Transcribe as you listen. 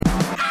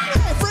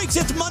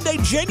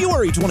Monday,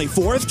 January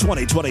 24th,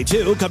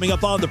 2022. Coming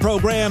up on the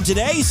program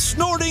today,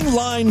 snorting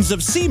lines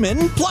of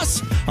semen,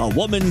 plus a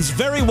woman's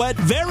very wet,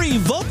 very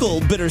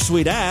vocal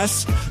bittersweet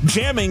ass,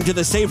 jamming to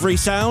the savory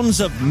sounds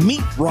of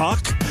meat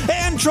rock,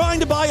 and trying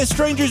to buy a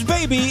stranger's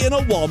baby in a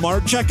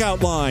Walmart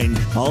checkout line.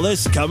 All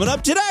this coming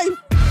up today.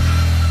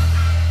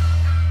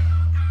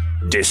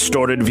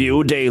 Distorted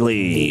View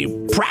Daily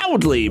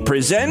proudly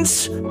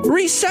presents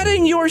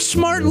Resetting Your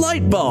Smart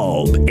Light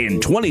Bulb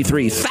in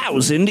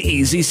 23,000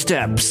 Easy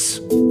Steps.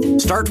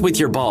 Start with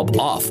your bulb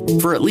off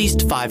for at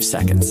least 5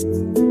 seconds.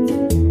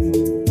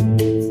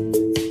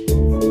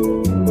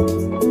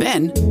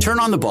 Then turn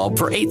on the bulb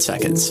for 8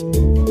 seconds.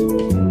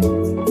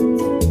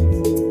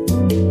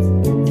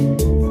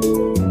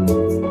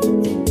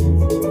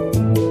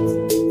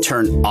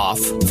 Turn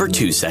off for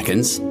 2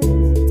 seconds.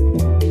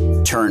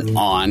 Turn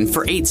on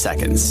for 8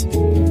 seconds.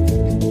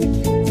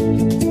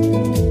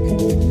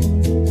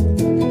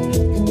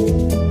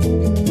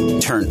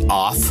 Turn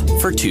off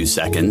for 2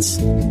 seconds.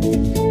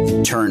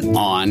 Turn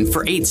on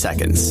for 8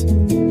 seconds.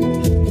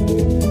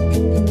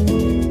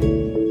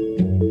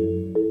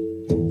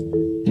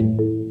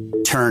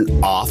 Turn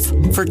off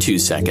for 2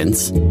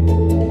 seconds.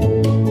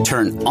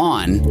 Turn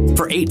on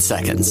for 8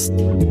 seconds.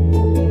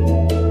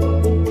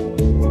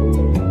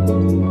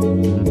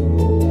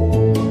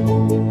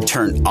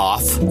 Turn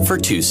off for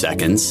 2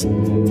 seconds.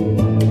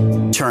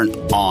 Turn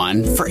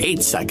on for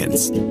 8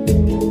 seconds.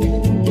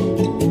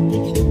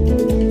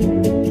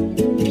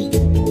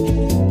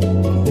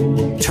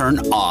 Turn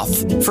off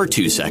for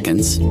 2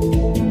 seconds.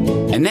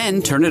 And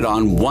then turn it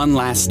on one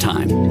last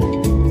time.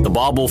 The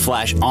bulb will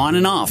flash on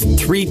and off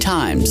 3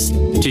 times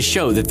to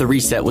show that the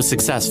reset was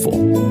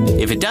successful.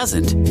 If it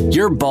doesn't,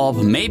 your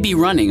bulb may be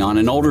running on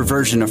an older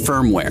version of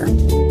firmware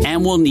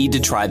and will need to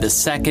try the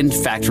second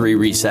factory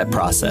reset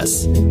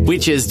process,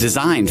 which is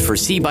designed for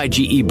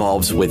C/GE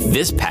bulbs with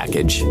this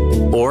package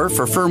or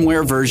for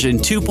firmware version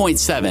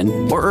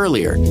 2.7 or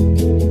earlier.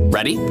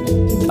 Ready?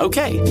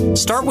 Okay,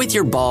 start with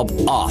your bulb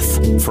off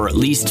for at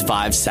least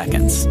 5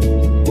 seconds.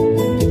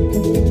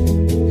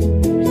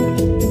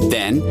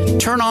 Then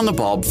turn on the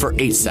bulb for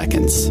 8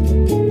 seconds.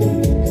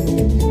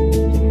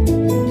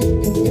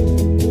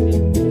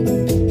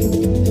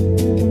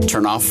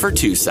 Turn off for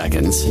 2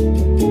 seconds.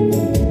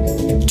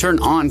 Turn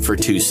on for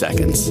 2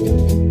 seconds.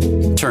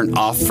 Turn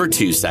off for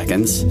 2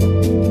 seconds.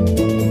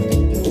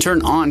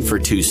 Turn on for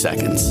 2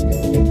 seconds.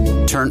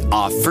 Turn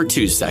off for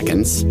 2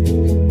 seconds.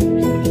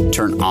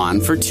 Turn on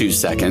for 2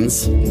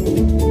 seconds.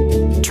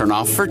 Turn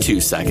off for 2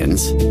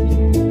 seconds.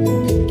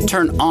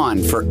 Turn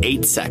on for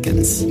 8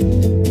 seconds.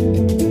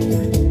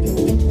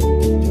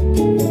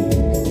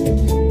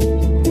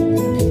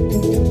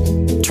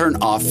 Turn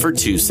off for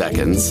 2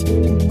 seconds.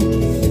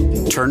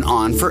 Turn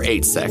on for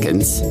 8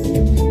 seconds.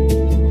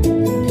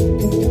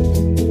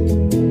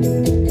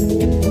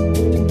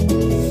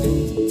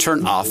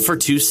 Turn off for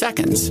 2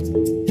 seconds.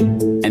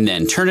 And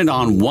then turn it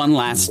on one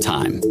last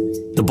time.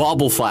 The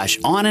bulb will flash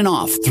on and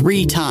off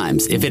 3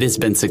 times if it has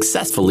been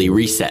successfully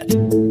reset.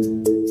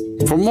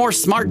 For more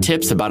smart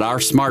tips about our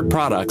smart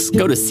products,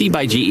 go to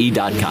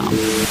cbyge.com.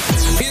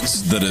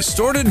 It's the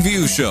Distorted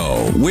View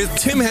Show with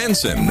Tim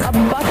Henson. A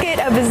bucket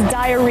of his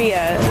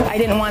diarrhea. I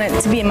didn't want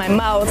it to be in my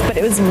mouth, but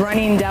it was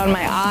running down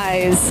my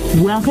eyes.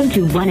 Welcome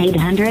to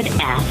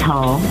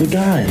 1-800-ASSHOLE. The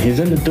guy, he's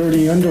in the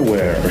dirty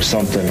underwear or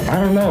something. I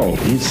don't know.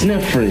 He's a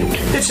sniff freak.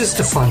 It's just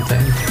a fun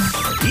thing.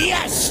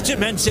 Yes,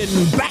 Tim Henson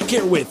back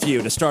here with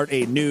you to start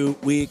a new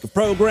week of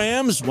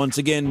programs, once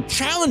again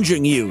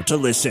challenging you to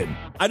listen.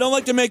 I don't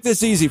like to make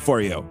this easy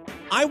for you.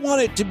 I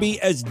want it to be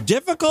as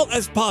difficult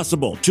as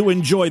possible to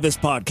enjoy this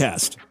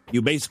podcast.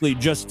 You basically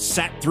just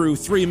sat through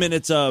 3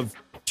 minutes of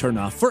turn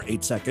off for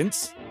 8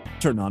 seconds,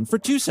 turn on for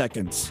 2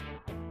 seconds,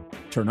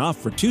 turn off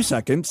for 2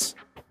 seconds,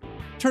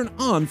 turn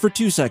on for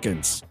 2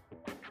 seconds,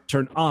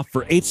 turn off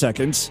for 8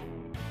 seconds.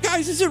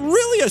 Guys, is it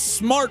really a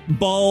smart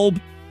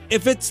bulb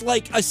if it's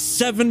like a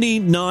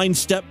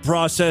 79-step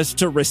process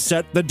to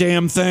reset the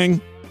damn thing?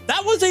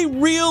 That was a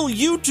real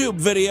YouTube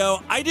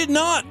video. I did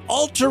not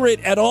alter it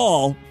at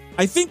all.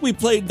 I think we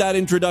played that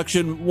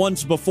introduction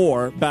once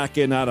before, back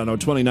in,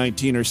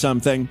 2019 or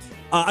something.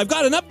 I've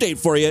got an update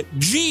for you.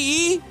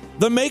 GE,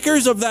 the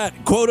makers of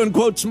that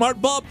quote-unquote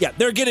smart bulb, yeah,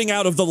 they're getting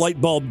out of the light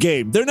bulb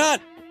game. They're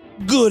not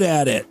good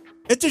at it.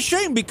 It's a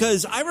shame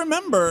because I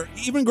remember,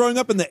 even growing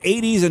up in the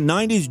 80s and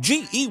 90s,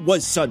 GE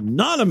was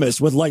synonymous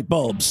with light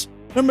bulbs.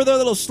 Remember their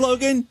little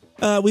slogan?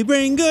 We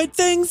bring good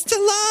things to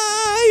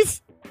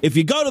life. If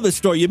you go to the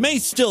store, you may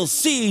still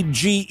see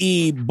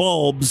GE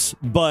bulbs,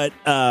 but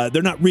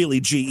they're not really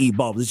GE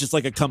bulbs. It's just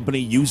like a company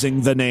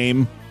using the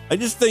name. I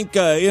just think,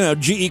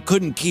 GE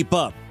couldn't keep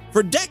up.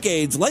 For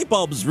decades, light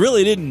bulbs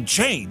really didn't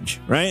change,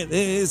 right?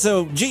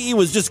 So GE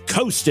was just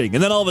coasting,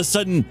 and then all of a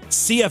sudden,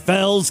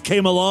 CFLs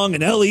came along,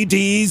 and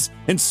LEDs,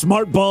 and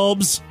smart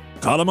bulbs.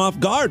 Caught them off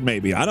guard,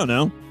 maybe. I don't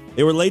know.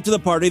 They were late to the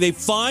party. They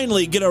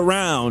finally get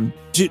around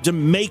to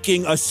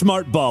making a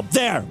smart bulb.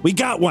 There, we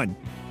got one.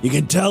 You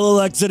can tell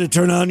Alexa to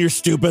turn on your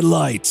stupid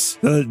lights.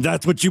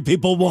 That's what you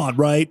people want,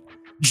 right?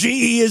 GE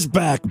is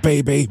back,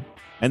 baby.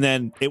 And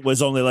then it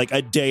was only like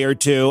a day or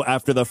two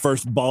after the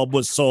first bulb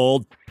was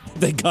sold,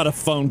 they got a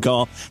phone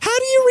call. How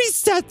do you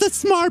reset the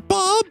smart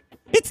bulb?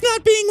 It's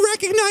not being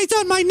recognized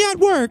on my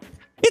network.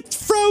 It's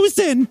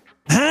frozen.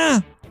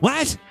 Huh?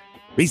 What?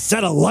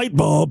 Reset a light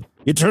bulb?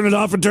 You turn it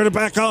off and turn it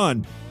back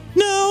on.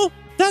 No,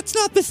 that's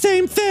not the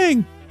same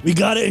thing. We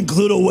gotta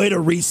include a way to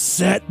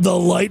reset the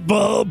light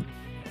bulb?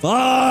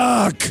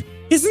 Fuck!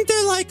 Isn't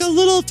there like a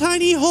little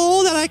tiny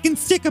hole that I can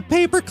stick a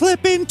paper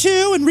clip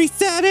into and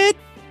reset it?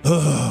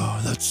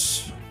 Oh,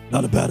 that's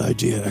not a bad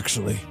idea,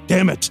 actually.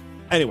 Damn it.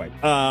 Anyway,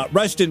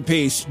 rest in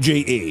peace,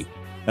 GE.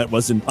 That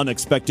was an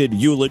unexpected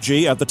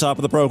eulogy at the top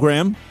of the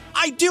program.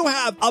 I do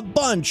have a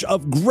bunch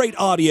of great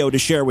audio to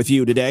share with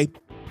you today.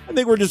 I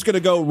think we're just going to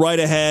go right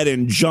ahead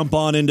and jump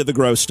on into the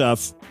gross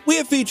stuff. We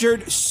have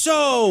featured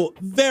so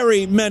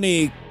very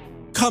many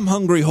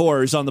cum-hungry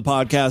whores on the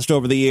podcast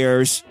over the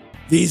years.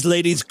 These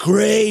ladies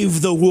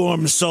crave the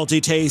warm,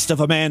 salty taste of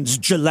a man's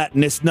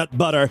gelatinous nut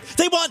butter.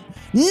 They want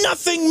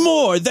nothing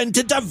more than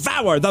to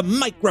devour the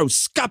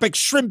microscopic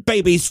shrimp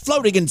babies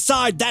floating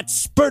inside that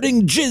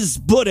spurting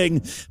jizz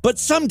pudding. But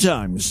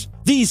sometimes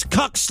these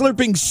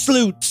cock-slurping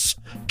sleuths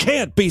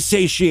can't be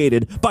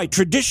satiated by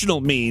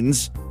traditional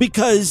means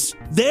because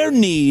their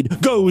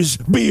need goes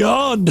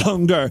beyond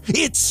hunger.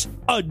 It's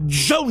a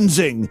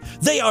jonesing.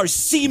 They are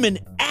semen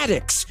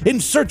addicts in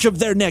search of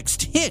their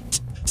next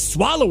hit.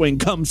 Swallowing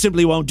cum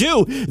simply won't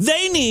do.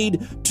 They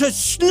need to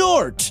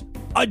snort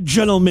a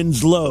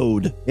gentleman's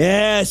load.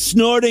 Yeah,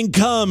 snorting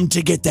cum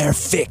to get their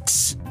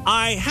fix.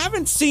 I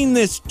haven't seen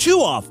this too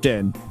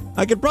often.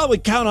 I could probably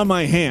count on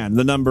my hand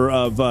the number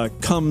of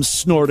cum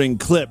snorting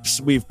clips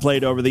we've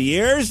played over the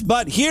years,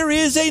 but here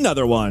is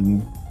another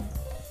one.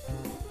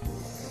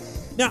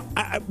 Now,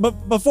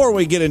 before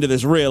we get into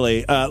this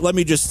really, let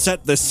me just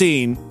set the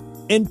scene.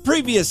 In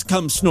previous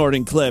cum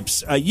snorting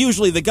clips,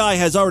 usually the guy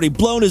has already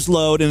blown his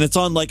load and it's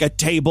on like a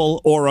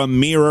table or a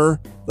mirror.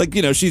 Like,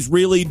 you know, she's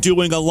really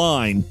doing a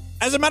line.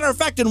 As a matter of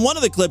fact, in one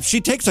of the clips,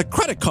 she takes a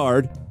credit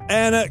card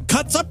and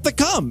cuts up the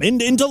cum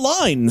into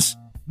lines.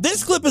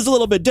 This clip is a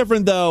little bit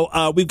different,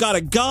 though. We've got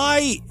a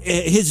guy,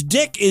 his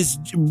dick is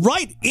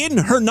right in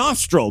her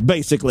nostril,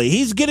 basically.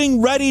 He's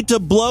getting ready to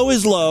blow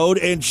his load,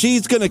 and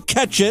she's going to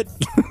catch it,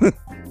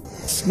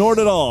 snort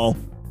it all.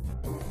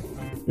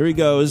 Here he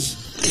goes.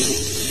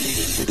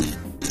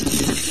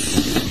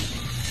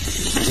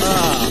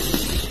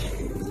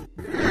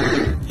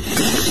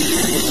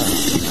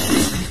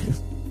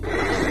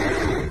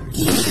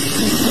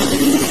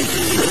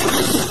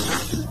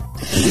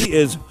 He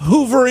is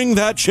hoovering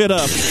that shit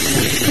up.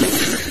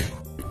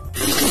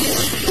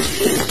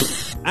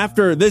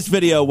 After this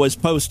video was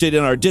posted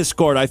in our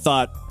Discord, I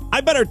thought,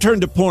 I better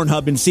turn to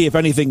Pornhub and see if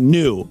anything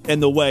new in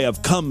the way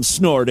of cum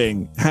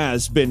snorting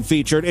has been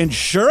featured. And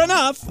sure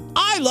enough,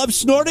 I Love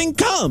Snorting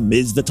Cum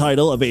is the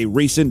title of a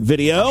recent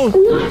video.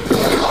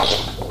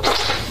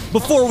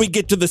 Before we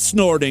get to the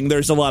snorting,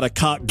 there's a lot of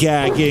cock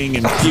gagging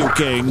and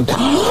puking.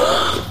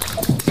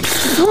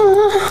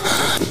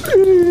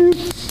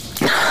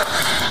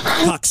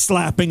 Cock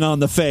slapping on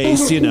the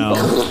face, you know.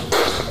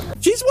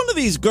 She's one of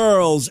these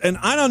girls, and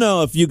I don't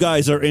know if you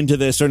guys are into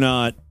this or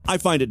not. I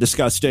find it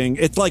disgusting.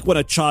 It's like when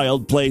a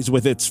child plays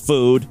with its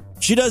food.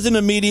 She doesn't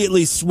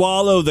immediately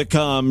swallow the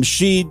cum.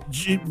 She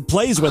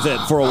plays with it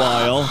for a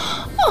while.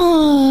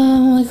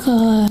 Oh my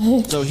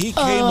god. So he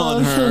came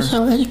on her. I feel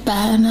so much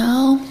better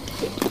now.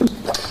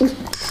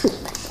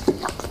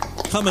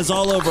 Cum is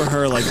all over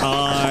her, like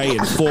eye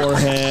and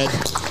forehead.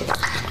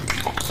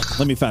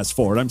 Let me fast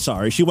forward. I'm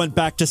sorry. She went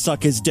back to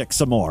suck his dick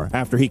some more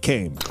after he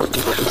came.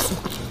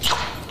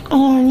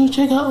 Oh, I need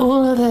to get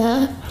all of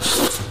it.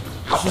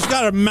 She's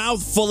got her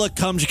mouth full of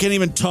cum. She can't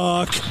even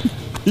talk.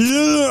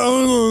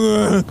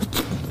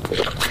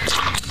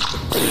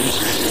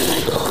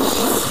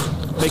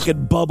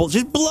 Making bubbles.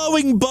 She's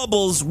blowing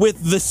bubbles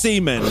with the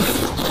semen.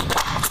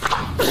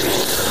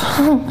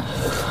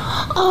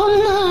 Oh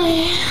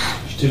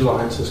no. She did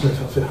lie to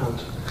sniff off your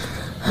hand.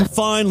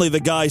 Finally, the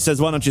guy says,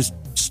 why don't you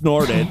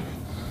snort it?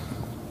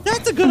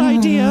 That's a good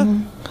idea.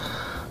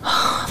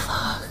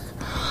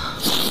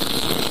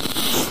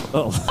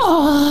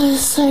 Oh,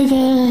 it's so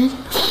good.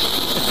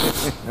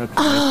 Okay.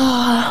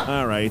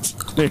 All right.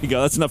 There you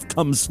go. That's enough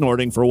cum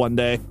snorting for one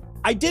day.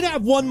 I did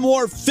have one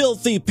more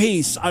filthy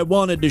piece I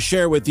wanted to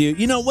share with you.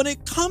 You know, when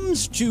it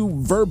comes to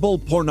verbal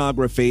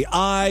pornography,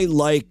 I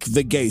like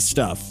the gay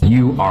stuff.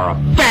 You are a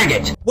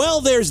faggot!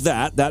 Well, there's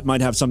that. That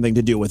might have something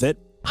to do with it.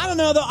 I don't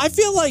know, though. I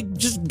feel like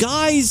just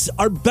guys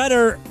are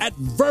better at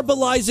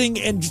verbalizing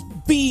and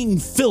being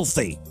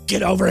filthy.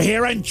 Get over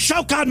here and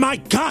choke on my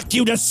cock,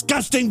 you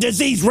disgusting,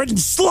 disease-ridden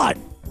slut!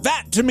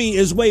 That, to me,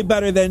 is way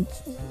better than,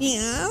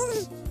 yeah,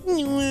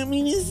 you want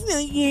me to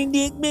suck your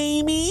dick,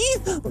 baby?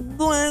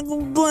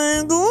 Gluggle,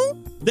 gluggle.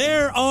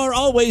 There are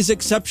always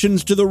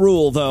exceptions to the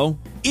rule, though.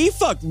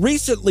 eFuck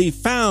recently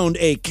found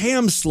a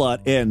cam slut,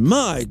 and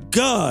my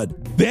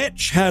God,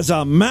 bitch has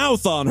a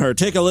mouth on her.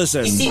 Take a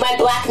listen. You see my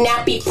black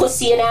nappy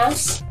pussy and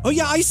ass? Oh,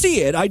 yeah, I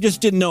see it. I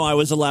just didn't know I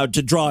was allowed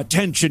to draw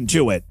attention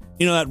to it.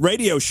 You know, that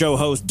radio show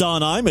host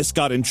Don Imus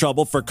got in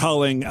trouble for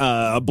calling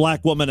a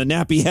black woman a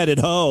nappy-headed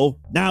hoe.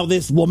 Now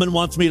this woman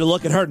wants me to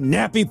look at her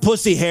nappy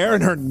pussy hair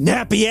and her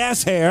nappy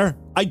ass hair.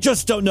 I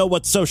just don't know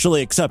what's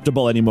socially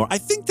acceptable anymore. I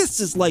think this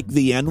is like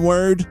the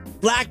N-word.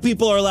 Black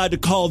people are allowed to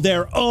call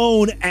their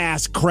own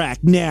ass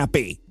crack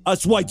nappy.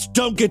 Us whites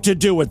don't get to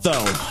do it,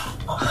 though.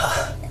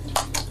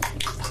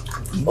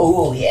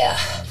 Oh, yeah.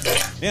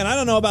 Man, I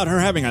don't know about her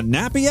having a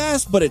nappy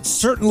ass, but it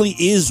certainly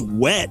is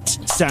wet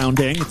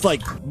sounding. It's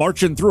like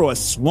marching through a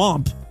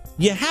swamp.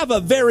 You have a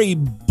very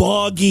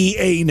boggy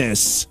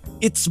anus.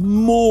 It's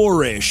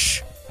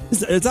Moorish.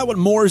 Is that what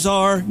Moors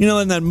are? You know,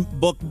 in that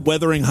book,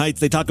 Wuthering Heights,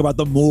 they talk about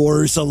the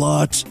Moors a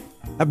lot.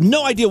 I have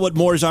no idea what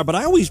Moors are, but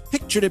I always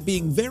pictured it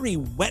being very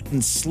wet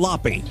and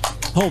sloppy.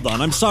 Hold on,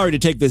 I'm sorry to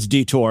take this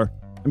detour.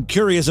 I'm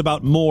curious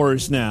about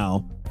Moors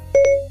now.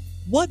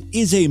 What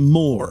is a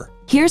moor?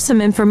 Here's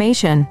some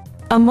information.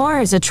 A moor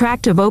is a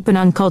tract of open,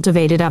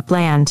 uncultivated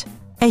upland.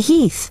 A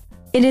heath.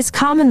 It is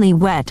commonly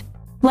wet,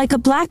 like a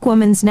black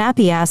woman's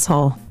nappy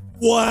asshole.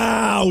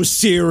 Wow,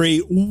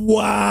 Siri.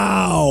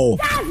 Wow.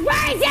 That's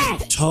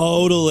racist!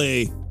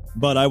 Totally.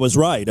 But I was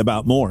right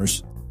about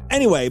moors.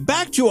 Anyway,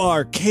 back to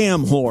our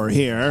cam whore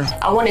here.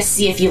 I want to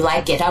see if you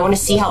like it. I want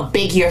to see how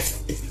big your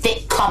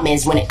thick cum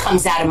is when it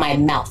comes out of my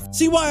mouth.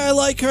 See why I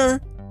like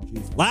her?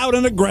 She's loud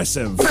and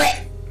aggressive.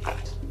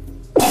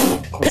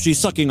 She's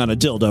sucking on a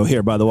dildo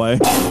here, by the way.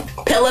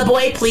 Pillow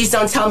boy, please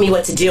don't tell me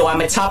what to do.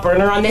 I'm a top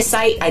earner on this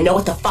site. I know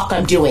what the fuck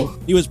I'm doing.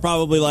 He was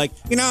probably like,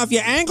 you know, if you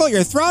angle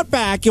your throat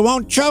back, you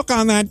won't choke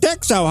on that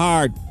dick so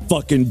hard.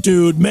 Fucking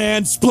dude,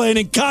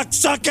 mansplaining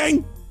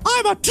cocksucking.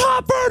 I'm a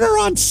top earner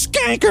on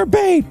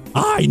Skankerbait.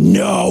 I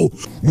know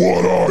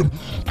what I'm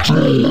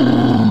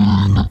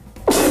doing.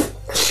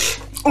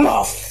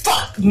 Oh,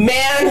 fuck,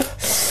 man.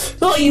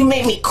 Oh, you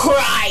made me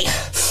cry.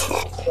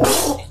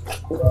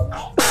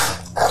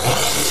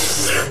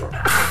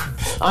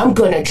 I'm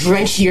gonna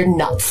drench your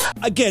nuts.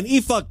 Again,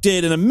 eFuck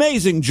did an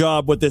amazing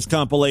job with this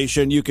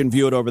compilation. You can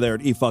view it over there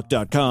at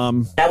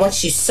efuck.com. I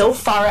want you so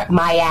far up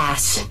my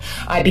ass,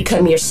 I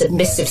become your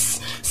submissive,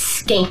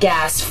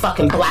 skink-ass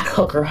fucking black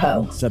hooker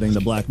hoe. Setting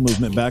the black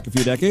movement back a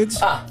few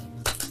decades.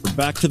 We're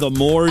back to the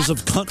moors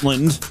of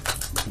Cuntland.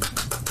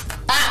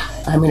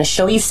 I'm gonna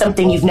show you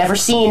something you've never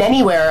seen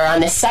anywhere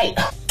on this site.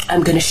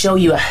 I'm gonna show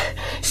you a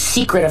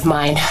secret of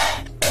mine.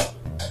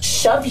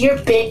 Shove your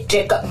big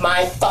dick up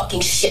my fucking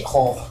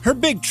shithole. Her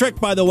big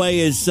trick, by the way,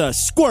 is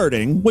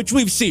squirting, which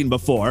we've seen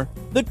before.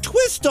 The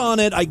twist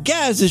on it, I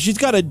guess, is she's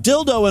got a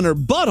dildo in her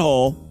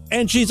butthole,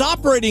 and she's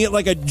operating it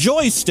like a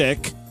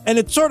joystick, and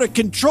it's sort of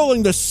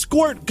controlling the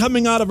squirt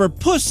coming out of her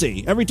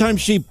pussy every time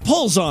she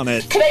pulls on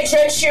it. Can I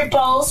drench your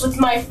balls with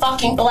my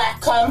fucking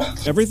black cum?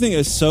 Everything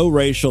is so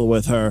racial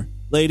with her.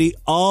 Lady,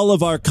 all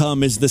of our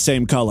cum is the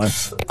same color.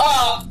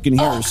 You can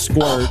hear her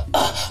squirt.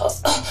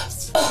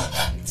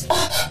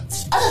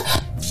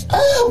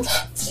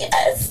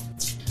 Yes.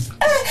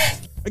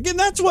 Again,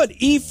 that's what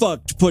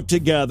eFucked put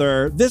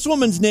together. This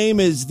woman's name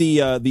is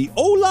the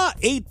Ola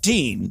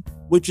 18,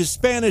 which is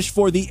Spanish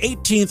for the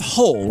 18th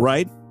hole,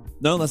 right?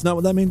 No, that's not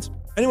what that means.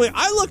 Anyway,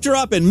 I looked her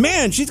up, and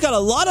man, she's got a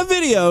lot of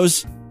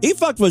videos.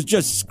 eFucked was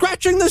just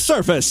scratching the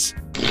surface.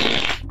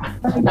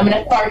 I'm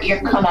gonna fart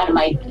your cum out of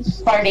my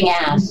farting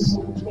ass.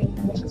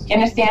 You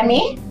understand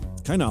me?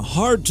 Kind of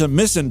hard to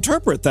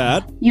misinterpret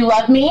that. You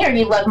love me or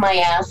you love my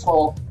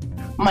asshole?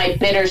 My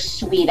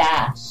bittersweet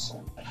ass.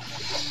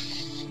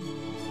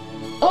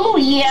 Oh,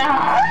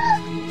 yeah?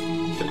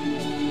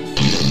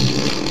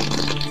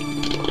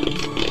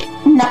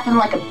 Nothing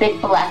like a big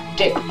black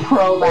dick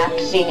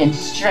prolapsing and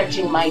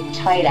stretching my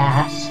tight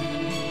ass.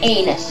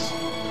 Anus.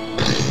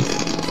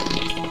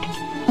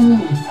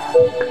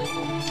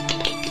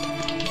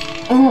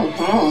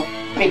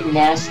 Big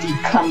nasty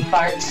cum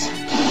farts.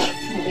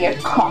 Your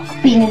cock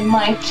being in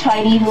my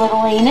tiny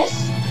little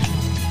anus.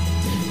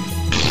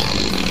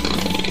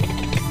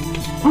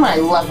 I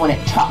love when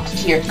it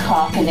talks to your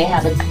cock and they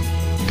have a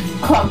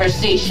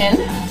conversation.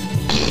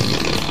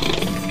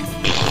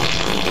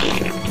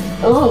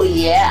 Oh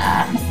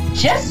yeah,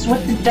 just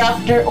what the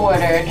doctor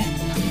ordered.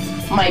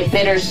 My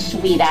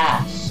bittersweet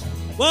ass.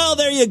 Well,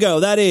 there you go.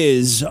 That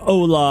is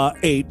Ola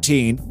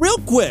 18. Real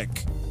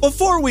quick,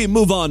 before we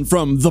move on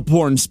from the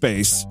porn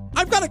space,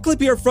 I've got a clip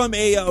here from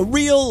a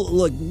real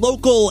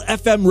local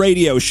FM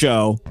radio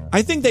show.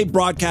 I think they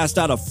broadcast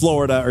out of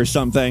Florida or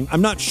something.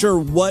 I'm not sure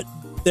what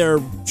their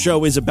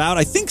show is about.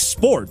 I think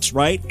sports,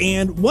 right?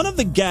 And one of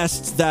the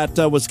guests that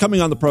was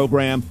coming on the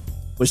program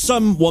was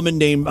some woman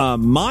named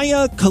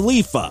Mia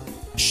Khalifa.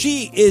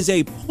 She is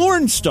a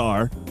porn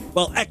star.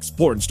 Well,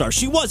 ex-porn star.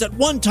 She was at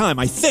one time,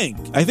 I think.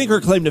 I think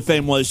her claim to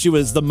fame was she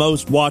was the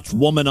most watched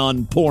woman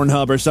on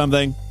Pornhub or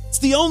something. It's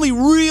the only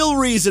real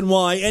reason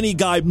why any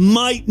guy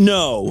might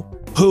know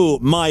who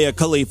Mia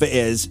Khalifa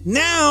is.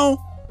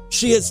 Now,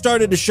 she has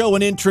started to show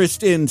an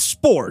interest in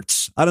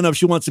sports. I don't know if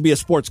she wants to be a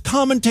sports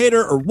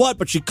commentator or what,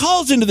 but she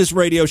calls into this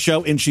radio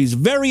show and she's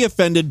very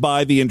offended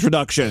by the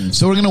introduction.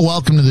 So we're going to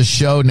welcome to the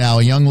show now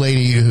a young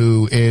lady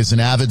who is an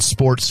avid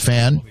sports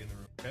fan.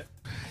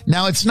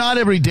 Now, it's not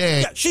every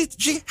day. Yeah,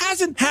 she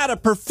hasn't had a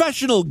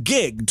professional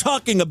gig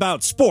talking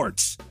about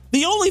sports.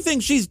 The only thing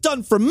she's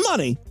done for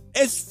money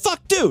is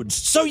fuck dudes.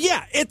 So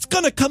yeah, it's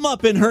going to come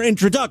up in her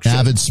introduction.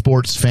 Avid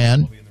sports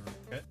fan.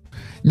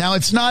 Now,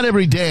 it's not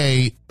every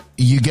day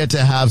you get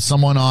to have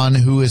someone on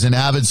who is an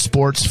avid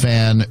sports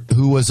fan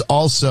who was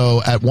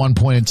also at one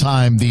point in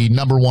time the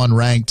number one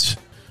ranked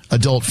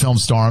adult film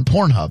star on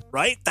Pornhub.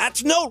 Right?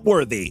 That's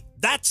noteworthy.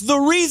 That's the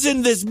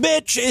reason this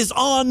bitch is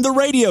on the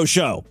radio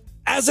show.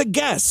 As a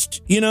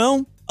guest, you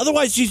know?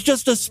 Otherwise, she's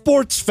just a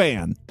sports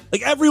fan.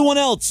 Like everyone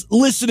else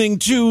listening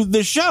to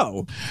the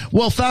show.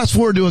 Well, fast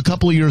forward to a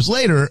couple of years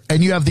later,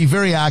 and you have the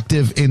very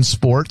active in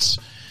sports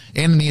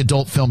and in the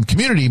adult film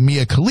community,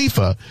 Mia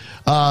Khalifa,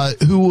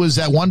 who was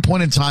at one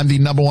point in time the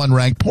number one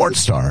ranked porn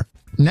star.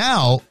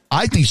 Now,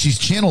 I think she's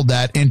channeled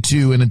that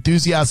into an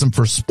enthusiasm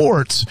for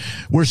sports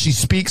where she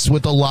speaks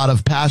with a lot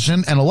of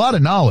passion and a lot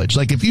of knowledge.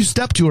 Like if you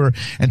step to her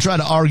and try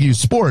to argue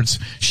sports,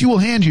 she will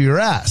hand you your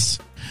ass.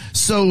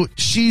 So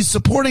she's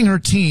supporting her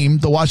team,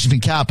 the Washington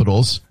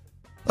Capitals,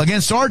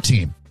 against our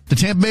team, the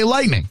Tampa Bay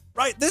Lightning.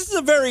 Right. This is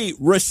a very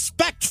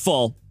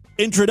respectful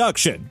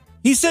introduction.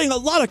 He's saying a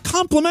lot of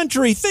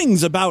complimentary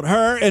things about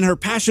her and her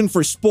passion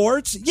for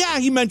sports. Yeah,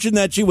 he mentioned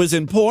that she was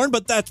in porn,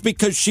 but that's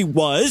because she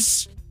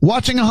was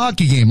watching a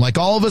hockey game like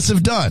all of us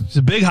have done. He's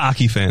a big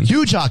hockey fan.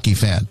 Huge hockey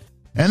fan.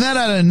 And then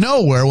out of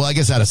nowhere, well, I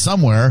guess out of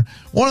somewhere,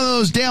 one of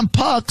those damn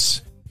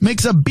pucks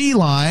makes a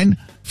beeline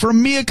for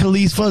Mia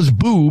Khalifa's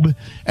boob,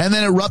 and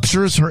then it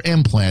ruptures her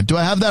implant. Do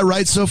I have that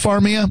right so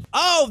far, Mia?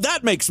 Oh,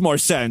 that makes more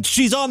sense.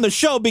 She's on the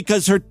show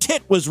because her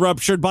tit was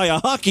ruptured by a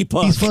hockey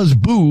puck. Khalifa's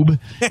boob,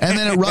 and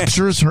then it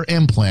ruptures her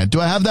implant.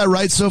 Do I have that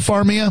right so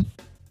far, Mia?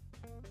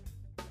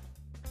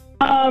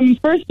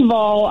 First of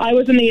all, I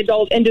was in the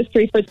adult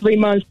industry for 3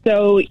 months,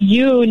 so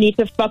you need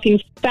to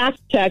fucking fact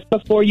check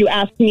before you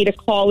ask me to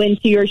call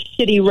into your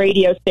shitty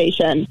radio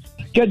station.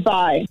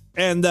 Goodbye.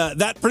 And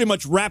that pretty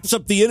much wraps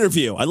up the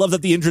interview. I love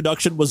that the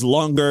introduction was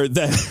longer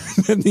than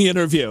the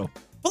interview.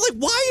 But, like,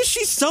 why is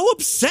she so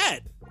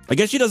upset? I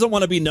guess she doesn't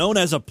want to be known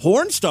as a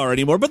porn star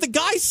anymore. But the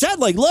guy said,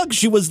 like, look,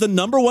 she was the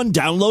number one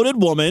downloaded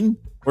woman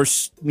or,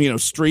 you know,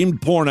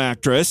 streamed porn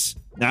actress.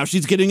 Now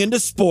she's getting into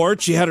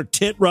sports. She had her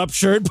tit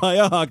ruptured by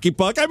a hockey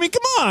puck. I mean,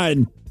 come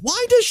on.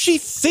 Why does she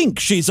think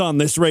she's on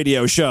this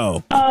radio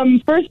show?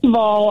 First of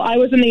all, I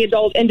was in the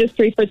adult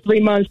industry for 3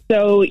 months,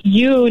 so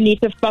you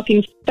need to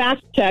fucking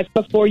fact check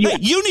before you... Hey,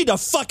 you need to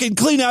fucking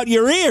clean out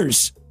your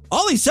ears.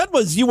 All he said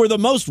was you were the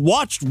most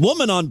watched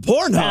woman on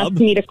Pornhub. Ask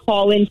me to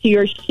call into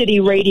your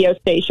shitty radio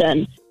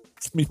station.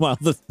 Meanwhile,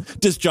 the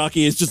disc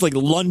jockey is just like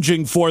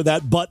lunging for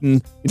that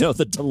button, you know,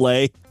 the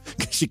delay.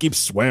 She keeps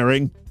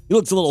swearing. He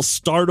looks a little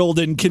startled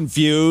and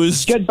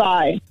confused.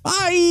 Goodbye.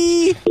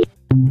 Bye.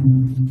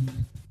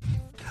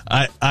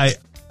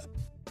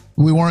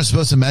 We weren't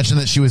supposed to mention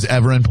that she was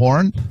ever in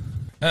porn?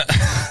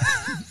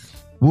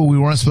 Well, we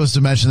weren't supposed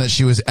to mention that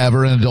she was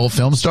ever an adult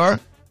film star?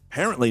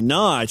 Apparently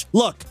not.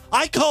 Look,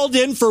 I called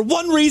in for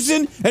one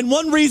reason and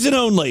one reason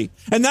only,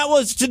 and that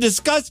was to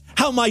discuss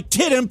how my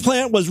tit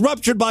implant was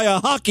ruptured by a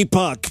hockey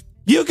puck.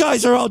 You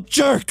guys are all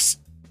jerks.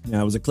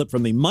 Yeah, it was a clip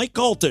from the Mike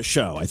Alta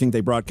show. I think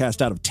they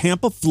broadcast out of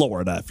Tampa,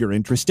 Florida, if you're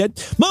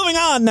interested. Moving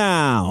on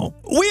now.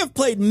 We have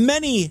played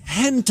many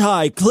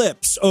hentai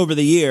clips over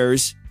the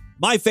years.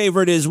 My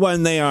favorite is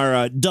when they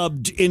are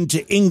dubbed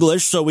into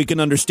English so we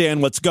can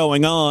understand what's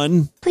going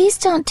on. Please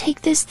don't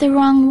take this the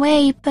wrong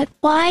way, but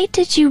why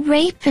did you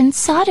rape and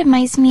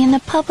sodomize me in the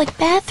public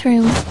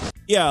bathroom?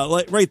 Yeah,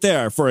 like right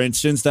there, for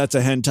instance, that's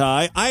a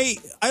hentai.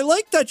 I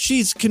like that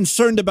she's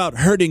concerned about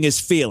hurting his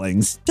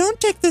feelings. Don't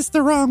take this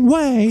the wrong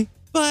way,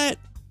 but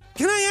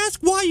can I ask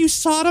why you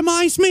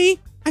sodomized me?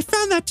 I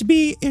found that to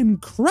be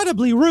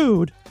incredibly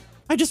rude.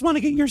 I just want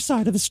to get your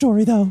side of the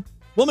story, though.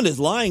 Woman is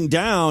lying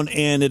down,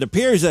 and it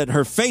appears that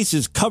her face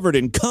is covered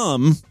in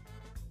cum.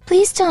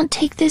 Please don't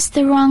take this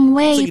the wrong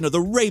way. So, you know, the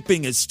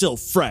raping is still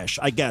fresh,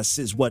 I guess,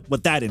 is what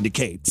that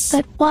indicates.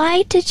 But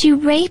why did you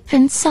rape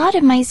and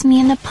sodomize me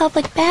in the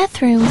public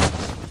bathroom?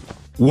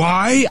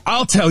 Why?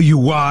 I'll tell you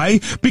why.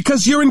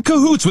 Because you're in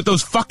cahoots with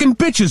those fucking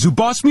bitches who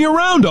boss me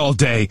around all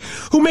day,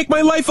 who make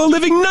my life a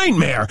living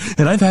nightmare,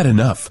 and I've had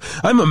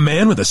enough. I'm a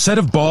man with a set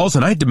of balls,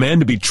 and I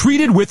demand to be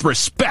treated with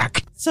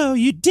respect. So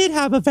you did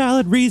have a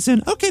valid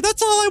reason. Okay,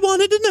 that's all I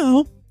wanted to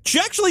know. She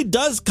actually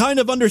does kind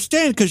of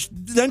understand, because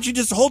then she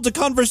just holds a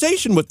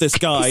conversation with this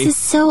guy. This is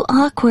so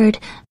awkward.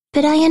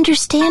 But I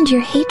understand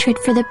your hatred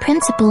for the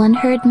principal and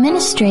her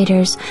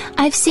administrators.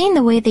 I've seen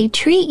the way they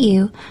treat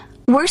you.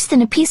 Worse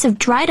than a piece of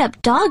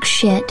dried-up dog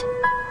shit.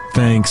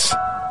 Thanks.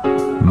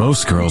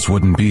 Most girls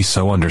wouldn't be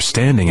so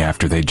understanding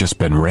after they'd just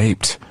been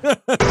raped.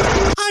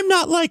 I'm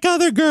not like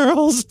other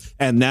girls.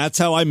 And that's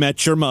how I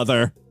met your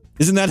mother.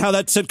 Isn't that how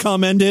that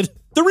sitcom ended?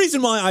 The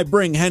reason why I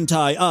bring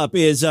hentai up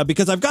is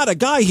because I've got a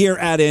guy here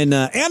at an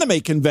anime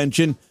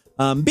convention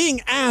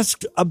being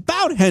asked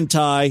about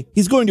hentai.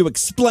 He's going to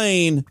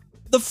explain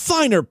the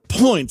finer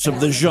points of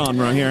the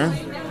genre here.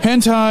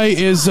 Hentai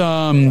is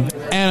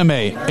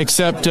anime,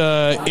 except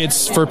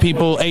it's for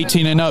people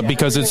 18 and up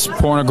because it's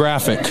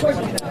pornographic.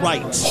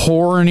 Right.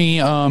 Horny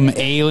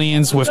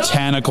aliens with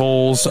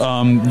tentacles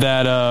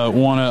that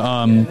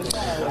want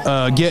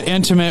to get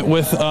intimate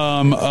with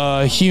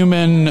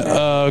human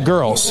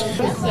girls.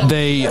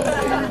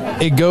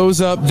 It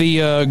goes up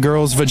the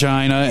girl's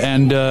vagina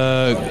and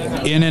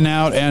in and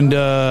out and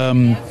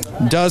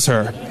does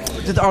her.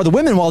 Are the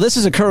women, while this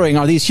is occurring,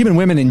 are these human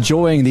women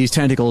enjoying these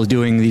tentacles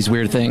doing these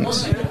weird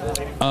things?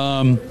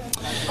 I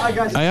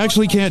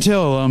actually can't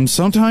tell.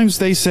 Sometimes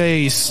they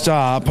say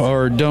stop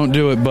or don't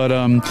do it, but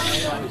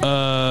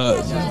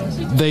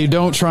they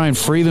don't try and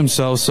free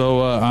themselves,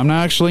 so I'm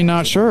actually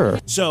not sure.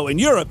 So, in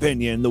your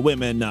opinion, the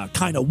women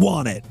kind of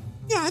want it.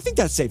 Yeah, I think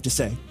that's safe to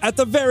say. At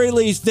the very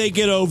least, they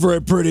get over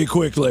it pretty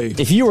quickly.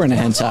 If you were in a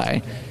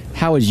hentai,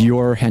 how would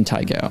your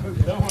hentai go?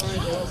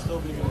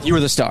 You were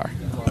the star.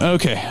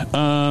 Okay.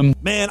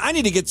 Man, I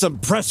need to get some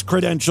press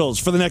credentials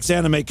for the next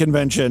anime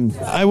convention.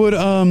 I would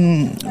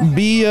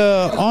be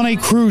on a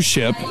cruise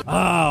ship.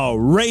 Oh,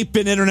 rape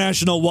in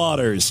international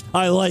waters.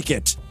 I like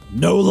it.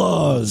 No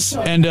laws.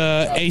 And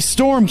a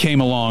storm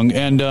came along,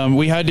 and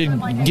we had to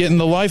get in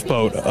the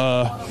lifeboat.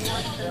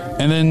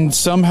 And then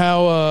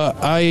somehow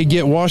I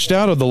get washed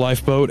out of the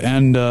lifeboat,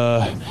 and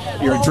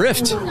you're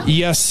adrift.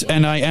 Yes,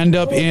 and I end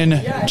up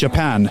in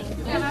Japan.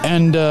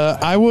 And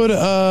I would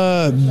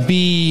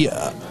be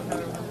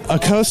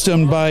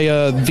accustomed by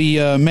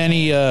the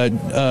many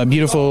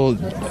beautiful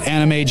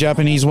anime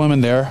Japanese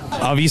women there,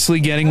 obviously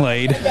getting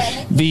laid.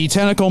 The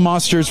tentacle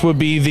monsters would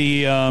be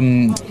the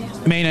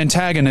main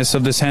antagonists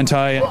of this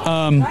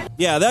hentai.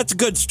 Yeah, that's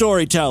good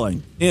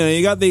storytelling. You know,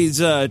 you got these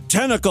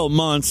tentacle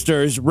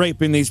monsters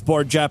raping these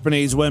poor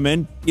Japanese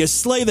women. You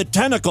slay the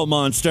tentacle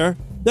monster,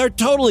 they're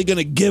totally going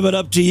to give it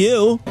up to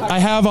you. I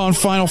have on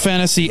Final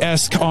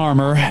Fantasy-esque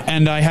armor,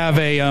 and I have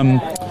a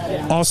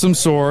awesome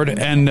sword,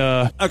 and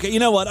Okay, you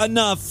know what?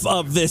 Enough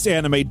of this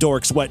anime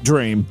dork's wet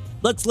dream.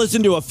 Let's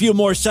listen to a few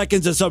more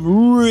seconds of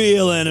some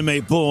real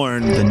anime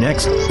porn. The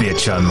next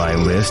bitch on my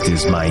list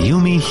is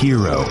Mayumi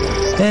Hiro,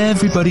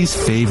 everybody's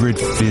favorite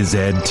phys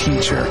ed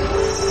teacher.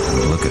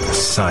 Look at the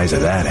size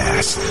of that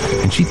ass,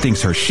 and she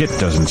thinks her shit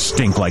doesn't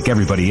stink like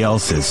everybody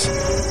else's.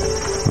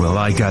 Well,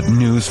 I got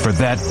news for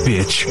that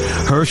bitch.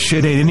 Her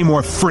shit ain't any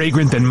more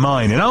fragrant than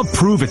mine, and I'll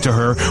prove it to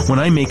her when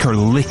I make her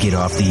lick it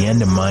off the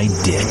end of my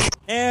dick.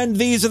 And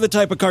these are the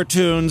type of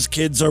cartoons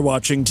kids are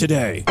watching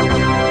today.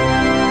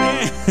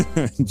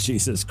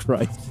 Jesus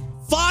Christ.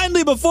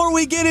 Finally, before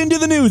we get into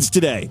the news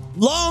today,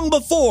 long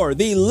before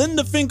the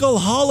Linda Finkel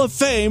Hall of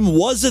Fame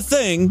was a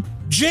thing,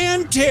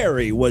 Jan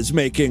Terry was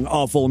making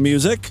awful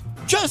music.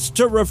 Just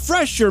to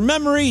refresh your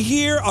memory,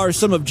 here are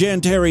some of Jan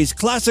Terry's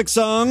classic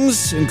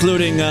songs,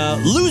 including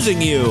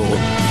Losing You. I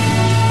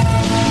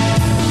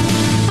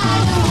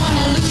don't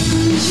wanna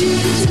lose you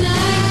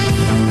tonight.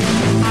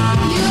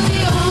 You're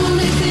the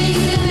only thing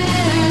that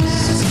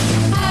matters.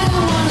 I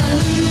don't wanna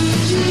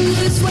lose you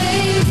this way.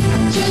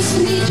 Just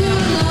need your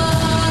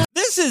love.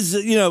 This is,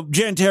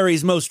 Jan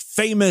Terry's most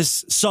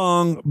famous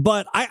song,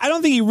 but I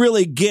don't think you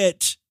really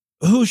get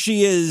who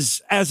she is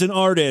as an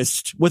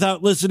artist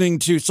without listening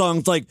to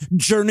songs like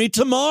Journey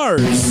to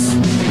Mars.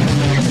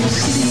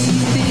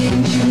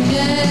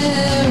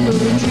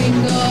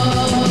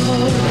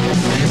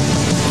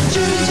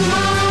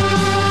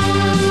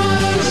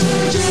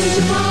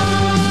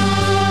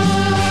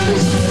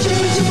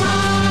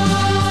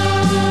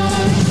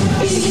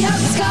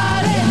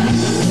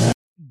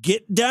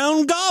 Get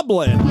Down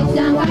Goblin. Get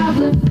down,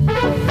 Goblin.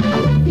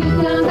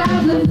 Get down,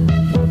 Goblin.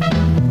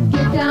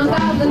 Get down,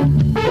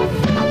 Goblin.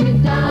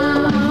 Get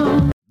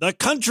down. The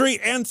country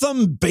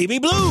anthem, Baby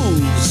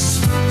Blues.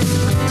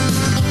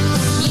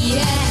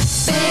 Yeah,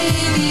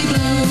 baby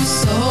blues,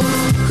 so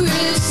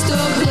crystal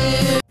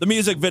clear. The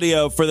music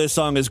video for this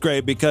song is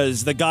great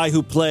because the guy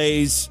who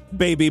plays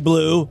Baby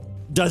Blue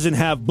doesn't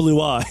have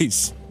blue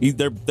eyes.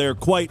 They're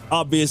quite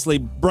obviously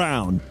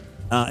brown.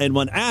 And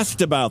when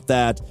asked about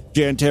that,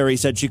 Jan Terry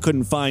said she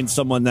couldn't find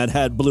someone that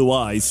had blue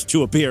eyes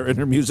to appear in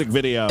her music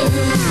video. Clear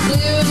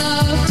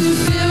enough to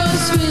fill a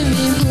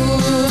swimming pool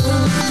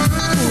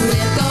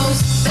with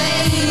those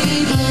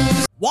baby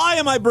blues. Why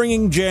am I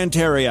bringing Jan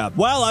Terry up?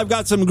 Well, I've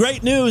got some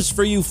great news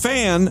for you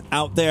fan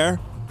out there.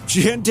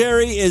 Jan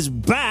Terry is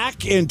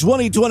back in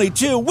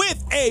 2022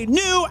 with a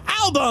new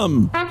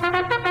album.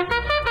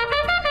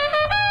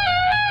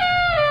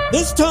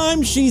 This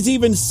time, she's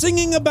even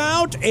singing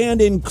about and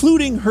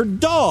including her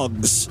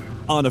dogs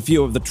on a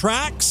few of the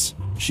tracks.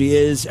 She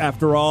is,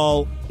 after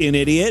all, an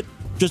idiot.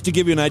 Just to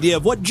give you an idea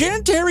of what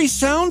Jan Terry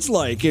sounds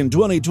like in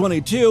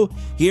 2022,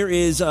 here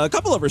is a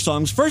couple of her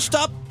songs. First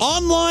up,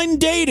 Online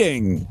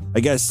Dating.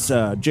 I guess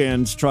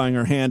Jan's trying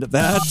her hand at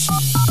that.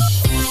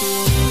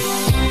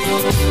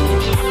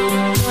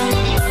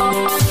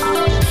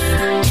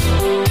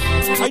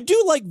 I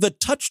do like the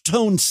touch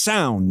tone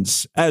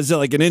sounds as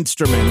like an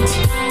instrument.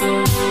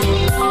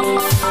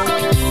 I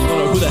don't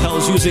know who the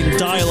hell's using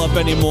dial-up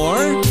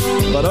anymore,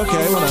 but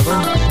okay, whatever.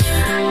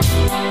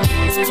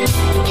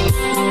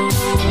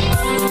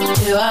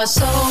 There are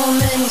so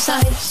many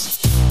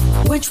sights.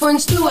 Which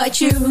ones do I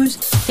choose?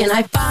 Can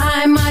I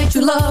find my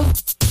true love?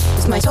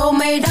 Is my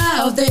soulmate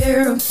out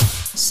there?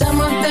 Some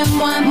of them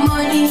want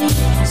money,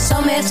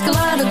 some ask a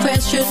lot of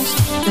questions.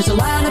 There's a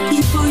lot of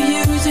people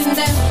using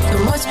them, so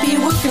must be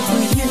working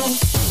for you.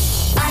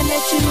 I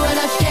met you on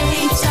a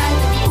date site,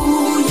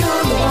 ooh,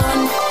 you're the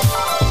one.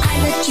 I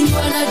met you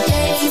on a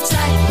date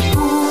site,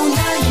 ooh,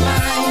 now you're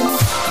mine.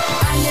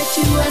 I met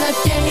you on a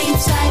date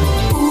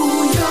site,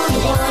 ooh, you're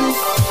the one.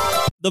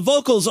 The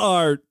vocals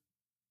are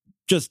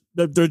just,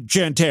 they're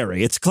Jan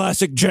Terry. It's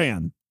classic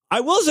Jan. I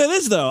will say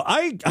this, though.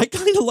 I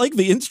kind of like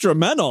the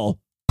instrumental.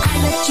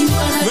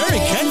 Very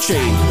catchy.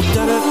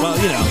 Well,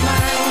 you know.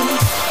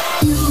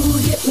 You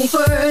hit me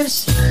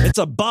first. It's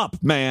a bop,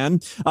 man.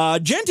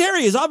 Jan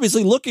Terry is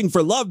obviously looking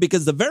for love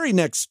because the very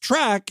next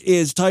track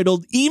is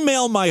titled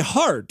Email My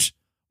Heart,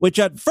 which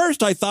at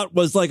first I thought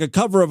was like a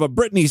cover of a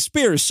Britney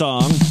Spears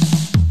song.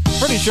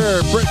 Pretty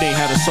sure Britney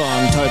had a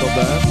song titled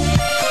that.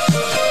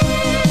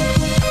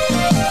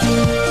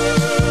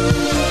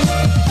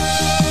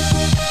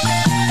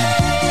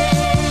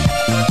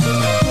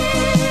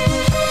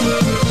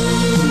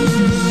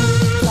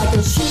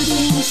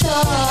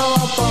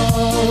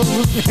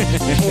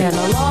 And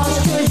a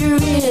lost treasure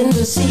in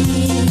the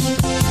sea.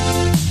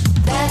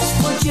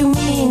 That's what you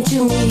mean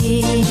to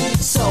me.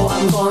 So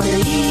I'm gonna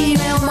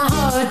email my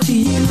heart to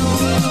you.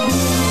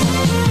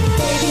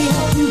 Baby,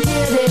 hope you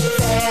get it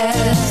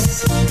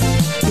fast.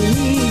 You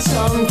need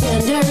some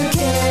tender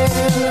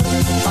care.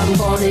 I'm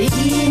gonna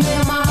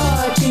email my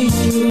heart to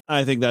you.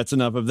 I think that's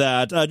enough of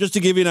that. Just to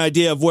give you an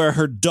idea of where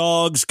her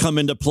dogs come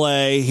into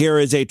play, here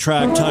is a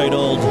track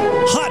titled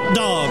Hot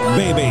Dog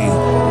Baby.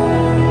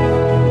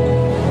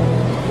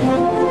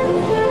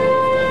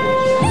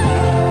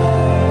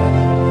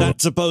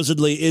 That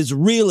supposedly is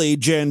really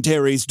Jan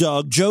Terry's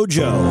dog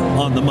Jojo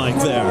on the mic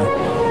there.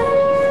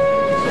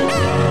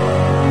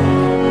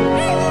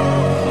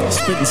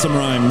 Spitting some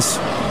rhymes.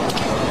 Hot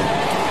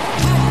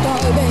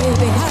dog,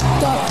 baby, hot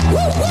dog,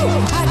 woo woo.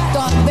 Hot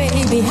dog,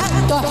 baby,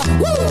 hot dog,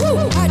 woo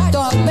woo. Hot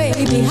dog,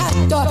 baby, hot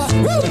dog,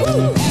 woo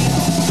woo.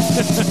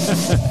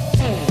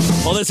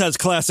 Well, this has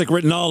classic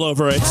written all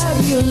over it. How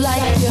do you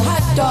like your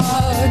hot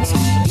dogs?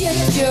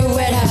 Get your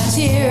wet hot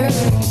here.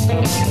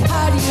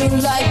 How do you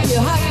like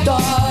your hot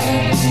dog?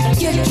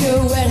 Get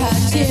your wet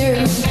hot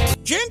here.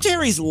 Jan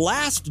Terry's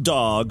last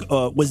dog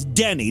was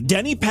Denny.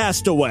 Denny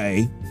passed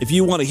away. If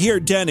you want to hear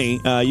Denny,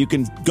 you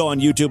can go on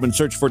YouTube and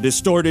search for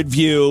Distorted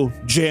View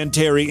Jan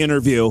Terry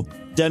interview.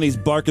 Denny's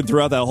barking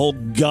throughout that whole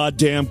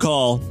goddamn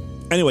call.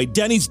 Anyway,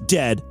 Denny's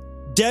dead.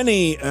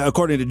 Denny,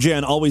 according to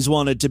Jan, always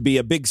wanted to be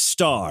a big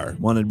star,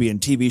 wanted to be in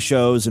TV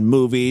shows and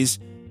movies.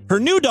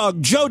 Her new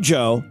dog,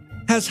 Jojo,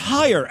 has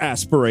higher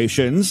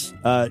aspirations.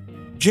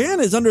 Jan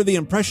is under the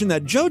impression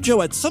that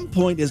Jojo at some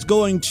point is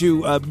going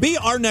to be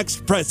our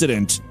next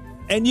president.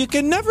 And you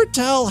can never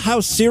tell how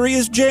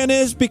serious Jan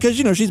is because,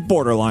 you know, she's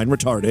borderline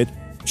retarded.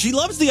 She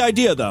loves the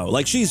idea, though.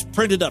 Like, she's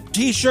printed up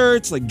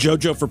T-shirts, like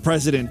Jojo for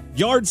President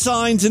yard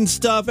signs and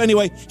stuff.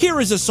 Anyway, here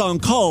is a song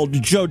called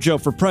Jojo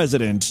for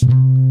President.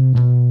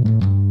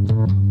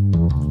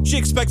 She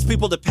expects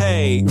people to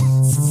pay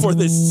for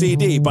this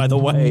CD, by the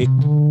way.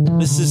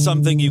 This is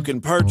something you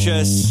can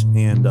purchase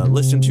and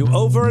listen to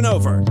over and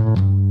over.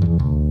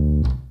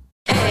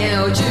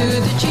 Hail to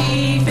the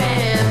chief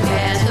and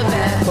pass the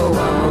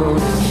backbone.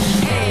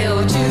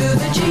 Hail to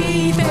the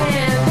chief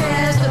and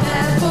pass the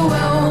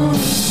backbone.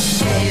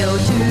 Hail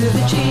to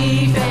the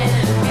chief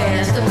and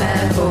pass the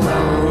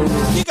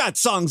backbone. You got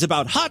songs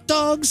about hot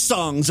dogs,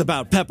 songs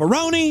about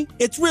pepperoni.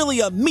 It's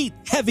really a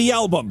meat-heavy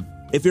album.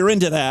 If you're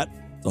into that,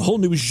 the whole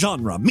new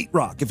genre, meat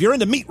rock. If you're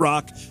into meat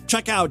rock,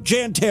 check out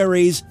Jan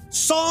Terry's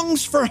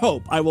Songs for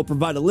Hope. I will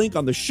provide a link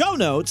on the show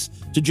notes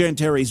to Jan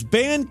Terry's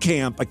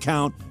Bandcamp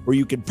account where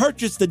you can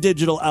purchase the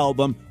digital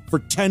album for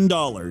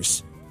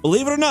 $10.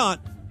 Believe it or not,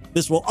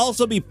 this will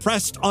also be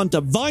pressed onto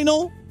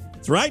vinyl.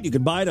 That's right, you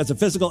can buy it as a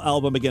physical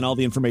album. Again, all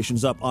the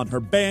information's up on her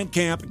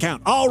Bandcamp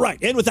account. All right,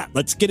 and with that,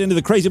 let's get into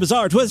the crazy,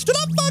 bizarre, twisted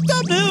up, fucked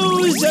up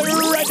news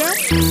right now.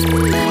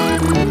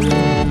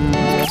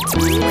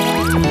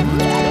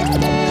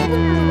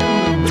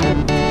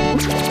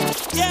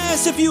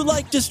 Yes, if you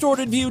like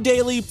Distorted View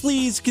Daily,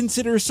 please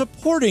consider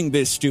supporting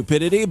this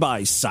stupidity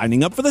by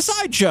signing up for the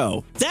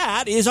Sideshow.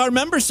 That is our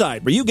member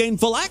site, where you gain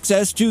full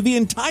access to the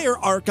entire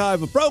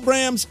archive of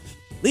programs.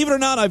 Believe it or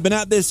not, I've been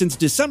at this since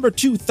December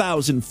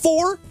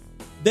 2004.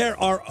 There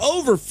are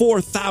over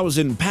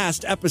 4,000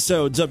 past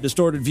episodes of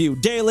Distorted View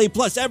Daily,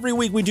 plus every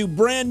week we do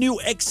brand new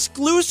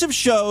exclusive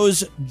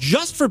shows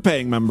just for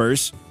paying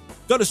members.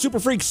 Go to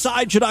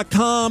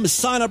superfreaksideshow.com,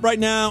 sign up right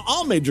now.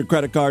 All major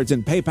credit cards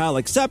and PayPal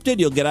accepted.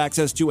 You'll get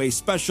access to a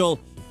special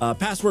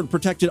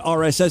password-protected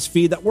RSS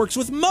feed that works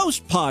with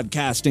most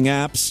podcasting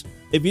apps.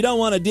 If you don't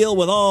want to deal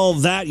with all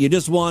that, you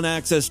just want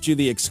access to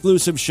the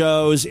exclusive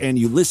shows, and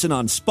you listen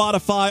on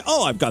Spotify,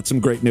 oh, I've got some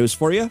great news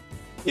for you.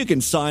 You can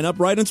sign up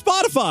right on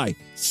Spotify.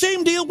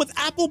 Same deal with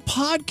Apple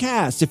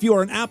Podcasts. If you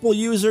are an Apple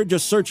user,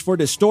 just search for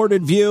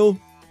Distorted View.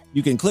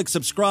 You can click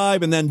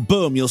subscribe, and then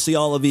boom, you'll see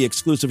all of the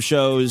exclusive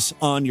shows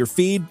on your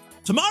feed.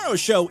 Tomorrow's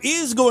show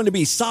is going to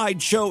be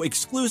Sideshow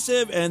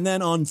exclusive, and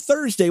then on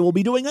Thursday we'll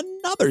be doing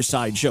another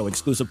Sideshow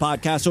exclusive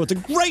podcast, so it's a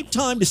great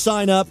time to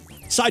sign up.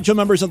 Sideshow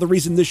members are the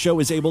reason this show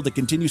is able to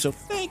continue, so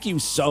thank you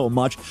so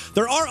much.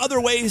 There are other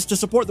ways to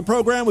support the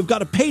program. We've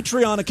got a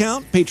Patreon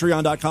account,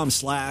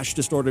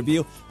 patreon.com/distortedview.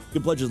 You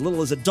can pledge as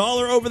little as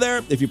 $1 over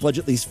there. If you pledge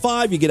at least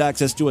 $5, you get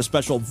access to a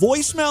special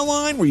voicemail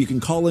line where you can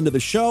call into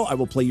the show. I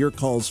will play your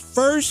calls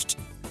first.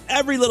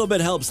 Every little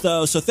bit helps,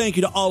 though, so thank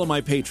you to all of my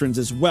patrons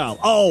as well.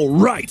 All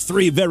right,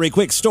 3 very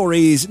quick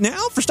stories.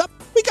 Now, first up,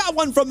 we got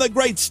one from the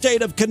great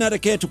state of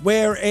Connecticut,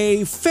 where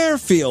a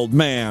Fairfield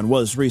man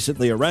was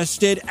recently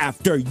arrested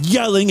after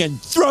yelling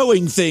and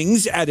throwing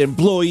things at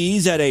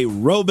employees at a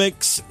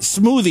Robix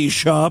smoothie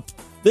shop.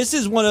 This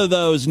is one of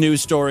those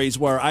news stories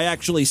where I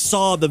actually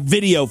saw the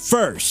video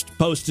first,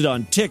 posted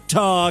on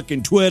TikTok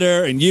and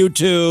Twitter and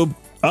YouTube.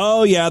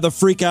 Oh, yeah, the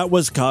freakout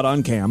was caught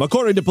on cam.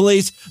 According to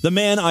police, the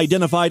man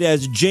identified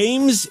as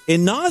James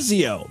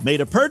Inazio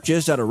made a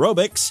purchase at a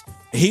Robix.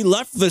 He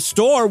left the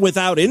store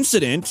without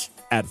incident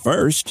at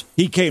first.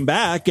 He came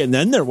back, and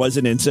then there was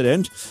an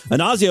incident.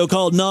 Inazio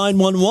called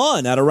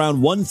 911 at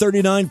around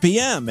 1:39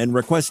 p.m. and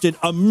requested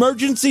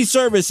emergency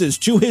services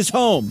to his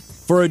home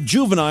for a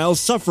juvenile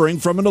suffering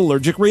from an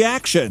allergic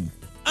reaction.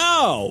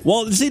 Oh,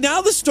 well, see, now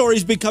the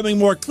story's becoming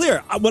more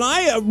clear. When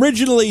I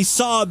originally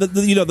saw the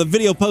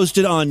video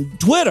posted on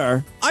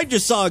Twitter, I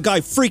just saw a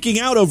guy freaking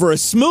out over a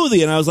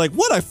smoothie, and I was like,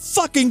 what a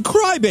fucking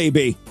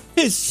crybaby.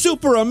 His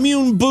super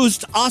immune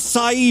boost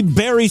acai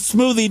berry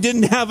smoothie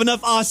didn't have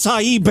enough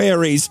acai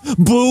berries.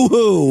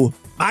 Boo-hoo.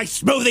 My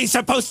smoothie's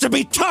supposed to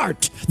be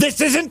tart.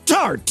 This isn't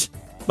tart.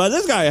 But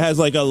this guy has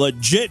like a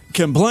legit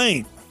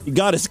complaint. He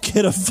got his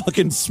kid a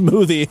fucking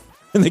smoothie,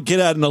 and the kid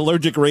had an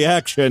allergic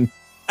reaction.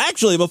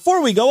 Actually,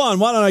 before we go on,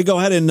 why don't I go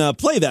ahead and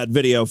play that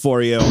video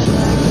for you?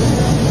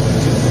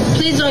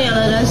 Please don't yell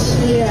at us.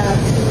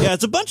 Yeah,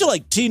 it's a bunch of,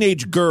 like,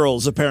 teenage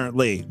girls,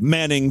 apparently,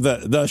 manning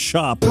the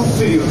shop. Don't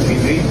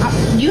videotape me.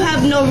 You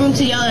have no room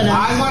to yell at us.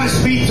 I want to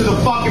speak to the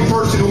fucking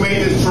person who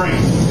made this train.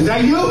 Is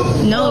that you?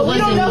 No, it wasn't we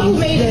don't know me. who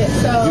made it,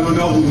 so... You don't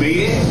know who made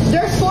it?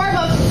 There's 4 of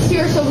us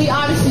here, so we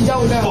honestly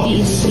don't know.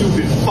 Fucking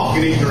stupid,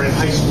 fucking ignorant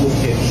high school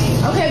kids.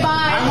 Okay,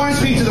 bye. I want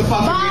to speak to the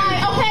fucking... Bye.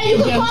 Okay, you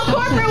can call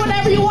corporate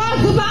whenever you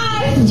want. Goodbye.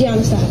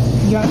 Jam, stop.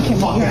 You're on camera.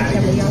 Fuck You're on out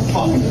camera. of You're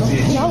on here. camera. Fucking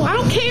bitch. No, I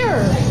don't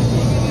care.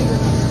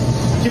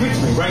 Give it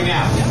to me right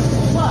now.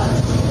 What?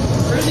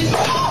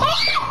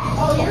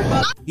 Oh, you're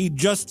fucking... He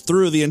just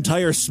threw the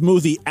entire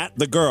smoothie at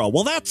the girl.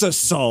 Well, that's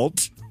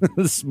assault.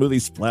 The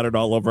smoothie splattered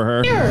all over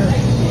her. Give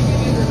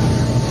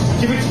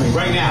it to me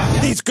right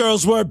now. These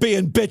girls were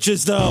being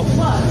bitches, though.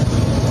 What?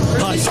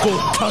 High school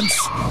cunts.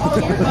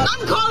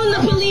 I'm calling the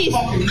police.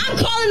 I'm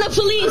calling the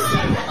police.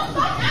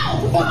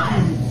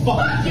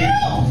 Fuck you.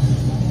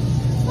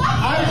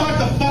 I want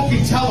the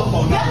fucking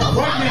telephone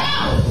number right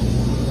now.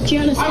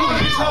 Gianna, I want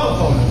the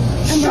telephone number.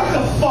 Shut the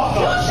fuck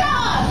up. Shut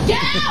up.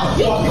 Get out.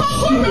 You can call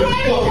corporate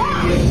whenever you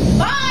want.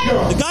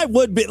 Bye. The guy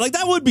would be like,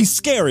 that would be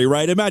scary,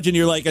 right? Imagine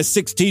you're like a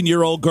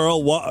 16-year-old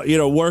girl,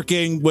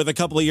 working with a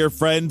couple of your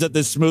friends at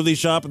this smoothie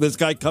shop, and this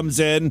guy comes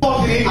in,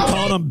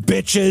 calling them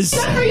bitches.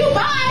 Good for you.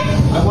 Bye.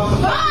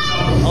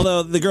 Bye.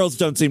 Although the girls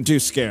don't seem too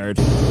scared.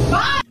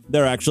 Bye.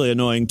 They're actually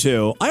annoying,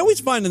 too. I always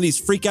find in these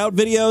freak-out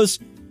videos,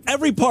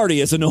 every party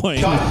is annoying.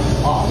 You shut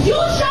up. You're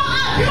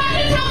not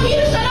going to tell me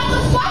to shut up. The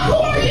fuck? Who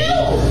are you?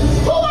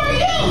 Who are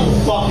you?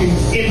 Fucking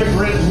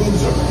immigrant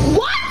loser.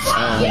 What?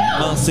 Fuck you.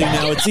 Well, see,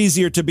 now it's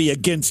easier to be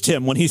against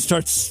him when he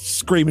starts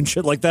screaming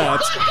shit like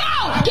that. Fuck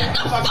out. Get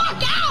the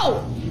fuck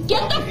out.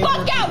 Get the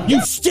fuck out.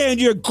 You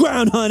stand your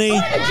ground, honey.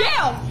 You're going to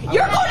jail.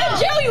 You're going to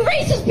jail, you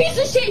racist piece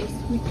of shit.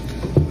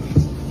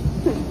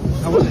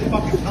 I want the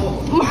fucking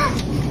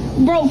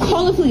telephone. Bro,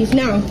 call the police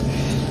now.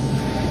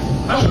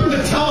 I want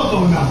the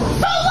telephone number. So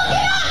look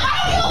it up. I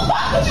don't give a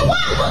fuck what you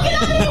want. Look it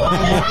up if you want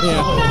the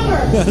telephone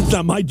number. It's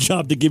not my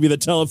job to give you the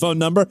telephone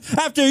number.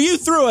 After you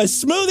threw a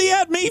smoothie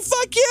at me,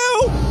 fuck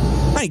you.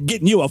 I ain't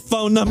getting you a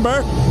phone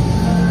number.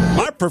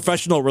 Our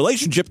professional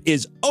relationship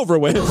is over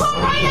with. Come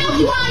right now if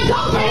you want.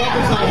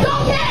 I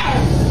don't care.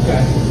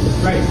 Okay,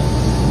 right.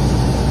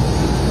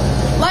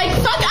 Like,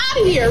 fuck out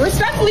of here.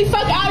 Respectfully,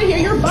 fuck out of here.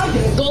 You're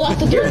bugging. Go out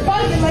the door. You're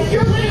bugging. Like,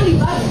 you're literally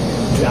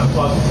bugging. Yeah, I'm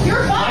fucking.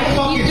 You're bugging. My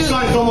fucking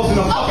son's almost in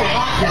a fucking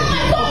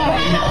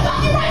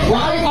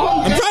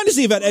I'm trying to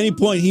see if at any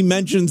point he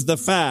mentions the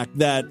fact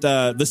that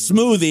the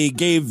smoothie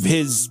gave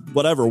his,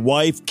 whatever,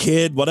 wife,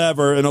 kid,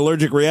 whatever, an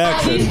allergic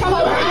reaction.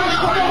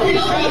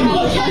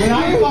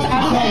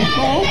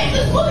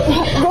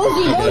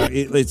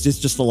 It's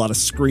just a lot of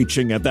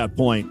screeching at that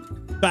point.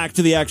 Back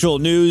to the actual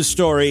news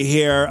story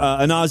here.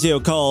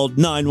 Inazio called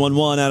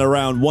 911 at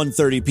around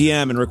 1:30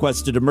 p.m. and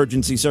requested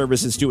emergency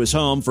services to his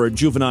home for a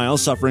juvenile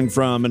suffering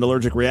from an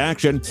allergic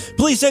reaction.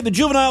 Police say the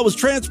juvenile was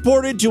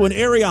transported to an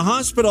area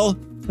hospital.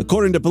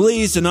 According to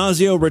police,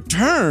 Inazio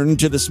returned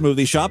to the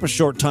smoothie shop a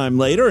short time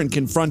later and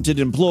confronted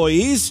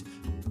employees.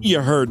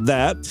 You heard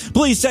that.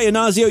 Police say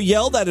Inazio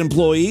yelled at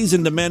employees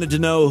and demanded to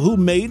know who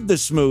made the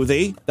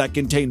smoothie that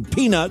contained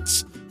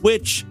peanuts,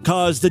 which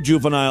caused the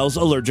juvenile's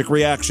allergic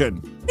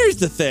reaction. Here's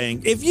the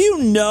thing. If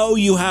you know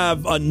you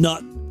have a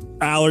nut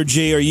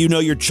allergy or you know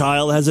your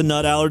child has a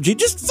nut allergy,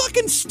 just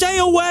fucking stay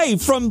away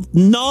from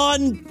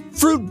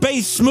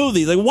non-fruit-based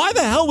smoothies. Like, why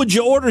the hell would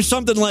you order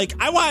something like,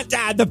 I want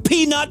the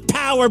Peanut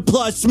Power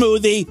Plus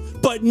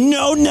smoothie, but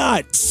no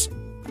nuts?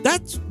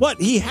 That's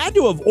what he had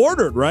to have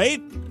ordered,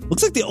 right?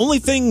 Looks like the only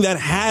thing that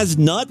has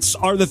nuts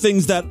are the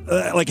things that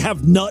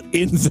have nut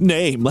in the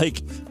name,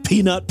 like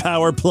Peanut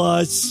Power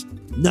Plus,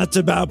 Nuts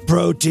About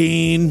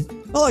Protein.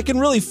 All I can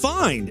really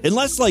find,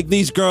 unless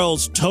these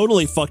girls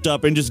totally fucked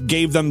up and just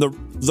gave them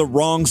the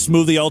wrong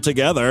smoothie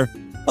altogether.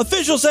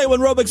 Officials say when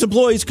Robix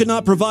employees could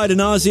not provide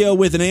Anasio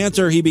with an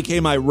answer, he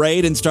became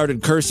irate and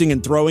started cursing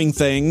and throwing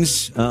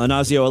things.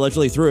 Anasio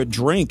allegedly threw a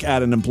drink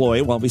at an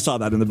employee. Well, we saw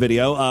that in the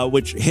video,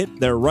 which hit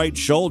their right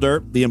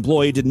shoulder. The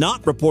employee did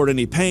not report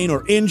any pain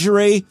or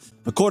injury.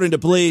 According to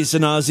police,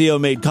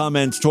 Anasio made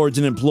comments towards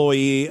an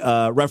employee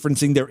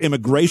referencing their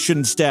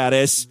immigration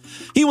status.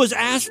 He was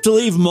asked to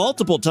leave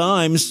multiple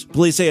times.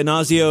 Police say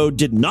Anasio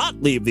did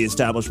not leave the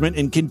establishment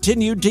and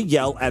continued to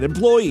yell at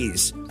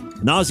employees.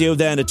 Anasio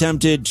then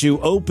attempted to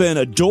open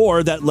a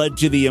door that led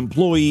to the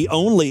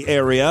employee-only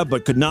area,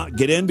 but could not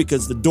get in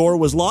because the door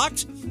was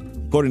locked.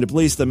 According to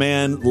police, the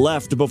man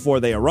left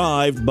before they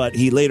arrived, but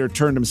he later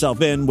turned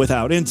himself in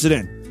without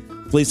incident.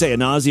 Police say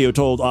Anasio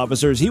told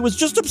officers he was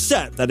just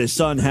upset that his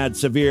son had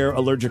severe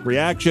allergic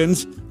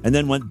reactions and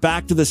then went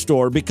back to the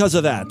store because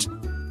of that.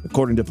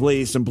 According to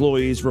police,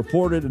 employees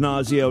reported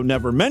Anasio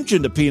never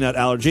mentioned a peanut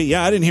allergy.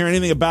 Yeah, I didn't hear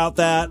anything about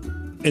that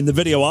in the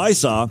video I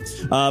saw,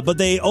 but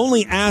they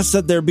only asked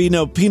that there be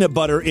no peanut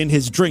butter in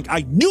his drink.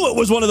 I knew it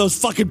was one of those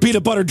fucking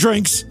peanut butter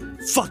drinks.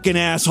 Fucking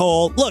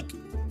asshole. Look,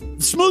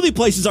 smoothie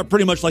places are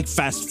pretty much like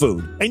fast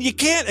food, and you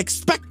can't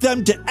expect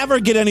them to ever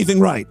get anything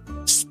right.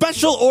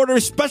 Special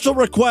orders, special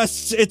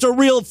requests, it's a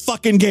real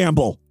fucking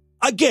gamble.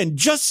 Again,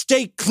 just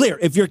stay clear.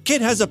 If your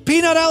kid has a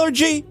peanut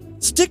allergy,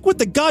 stick with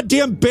the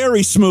goddamn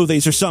berry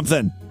smoothies or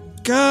something.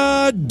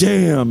 God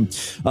damn.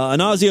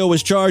 Anasio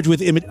was charged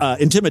with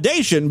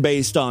intimidation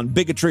based on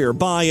bigotry or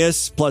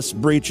bias, plus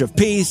breach of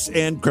peace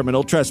and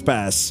criminal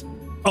trespass.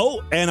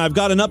 Oh, and I've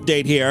got an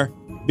update here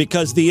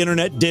because the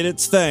internet did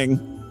its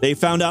thing. They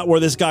found out where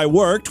this guy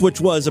worked, which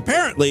was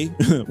apparently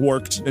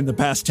worked in the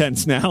past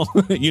tense now.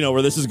 You know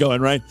where this is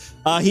going, right?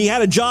 He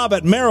had a job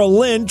at Merrill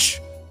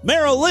Lynch.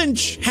 Merrill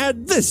Lynch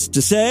had this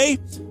to say: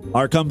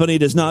 "Our company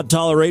does not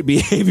tolerate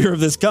behavior of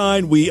this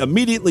kind. We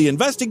immediately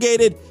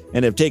investigated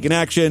and have taken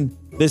action.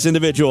 This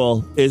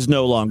individual is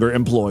no longer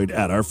employed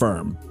at our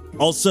firm."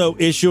 Also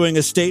issuing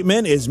a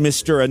statement is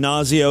Mr.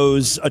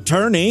 Anasio's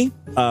attorney,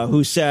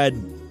 who said,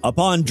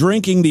 upon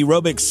drinking the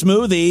Robix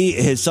smoothie,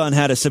 his son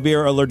had a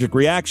severe allergic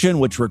reaction,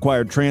 which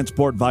required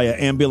transport via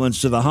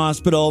ambulance to the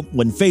hospital.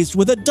 When faced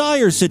with a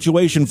dire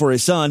situation for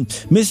his son,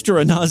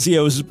 Mr.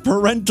 Anasio's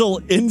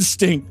parental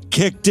instinct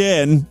kicked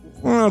in.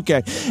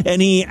 Okay.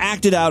 And he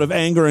acted out of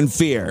anger and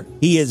fear.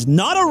 He is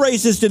not a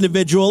racist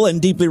individual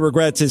and deeply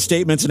regrets his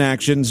statements and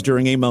actions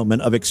during a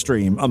moment of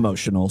extreme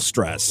emotional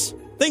stress.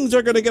 Things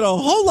are going to get a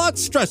whole lot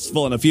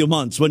stressful in a few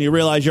months when you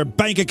realize your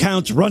bank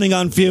account's running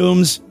on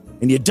fumes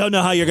and you don't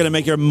know how you're going to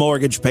make your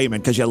mortgage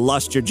payment because you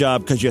lost your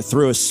job because you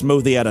threw a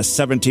smoothie at a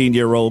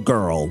 17-year-old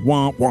girl.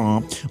 Womp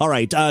womp. All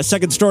right,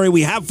 second story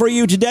we have for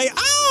you today.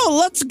 Oh,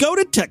 let's go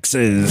to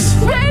Texas.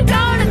 We're going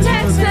to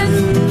Texas.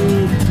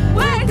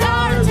 We're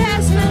going to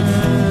Texas.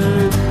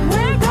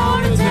 We're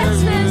going to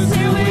Texas.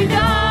 Here we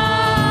go.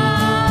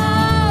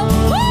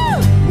 Woo!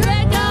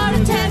 We're going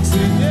to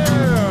Texas.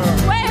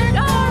 Yeah. We're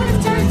going to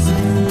Texas.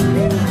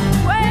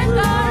 We're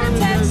going to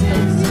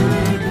Texas.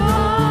 Here we go.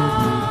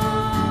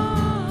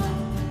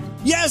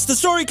 Yes, the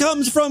story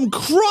comes from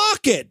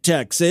Crockett,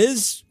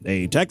 Texas.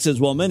 A Texas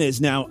woman is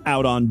now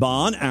out on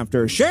bond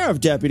after a sheriff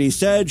deputy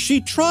said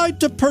she tried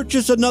to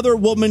purchase another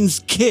woman's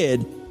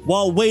kid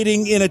while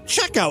waiting in a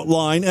checkout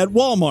line at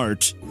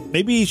Walmart.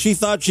 Maybe she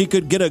thought she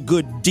could get a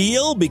good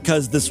deal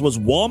because this was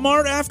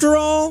Walmart after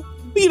all?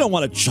 You don't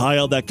want a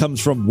child that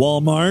comes from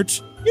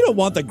Walmart. You don't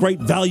want the great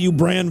value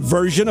brand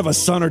version of a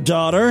son or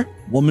daughter.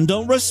 Woman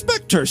don't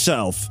respect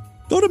herself.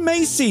 Go to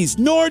Macy's,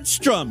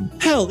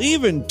 Nordstrom. Hell,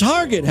 even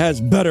Target has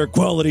better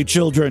quality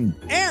children.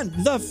 And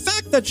the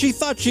fact that she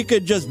thought she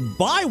could just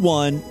buy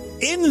one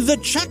in the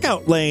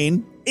checkout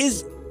lane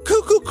is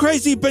cuckoo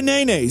crazy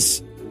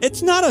bananas.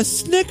 It's not a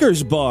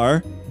Snickers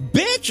bar.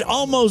 Bitch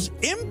almost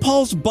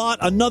impulse bought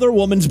another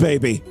woman's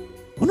baby.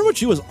 Wonder what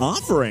she was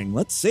offering.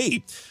 Let's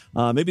see.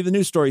 Maybe the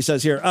news story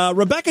says here,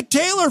 Rebecca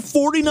Taylor,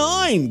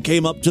 49,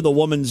 came up to the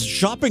woman's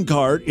shopping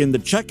cart in the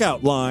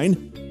checkout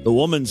line. The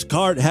woman's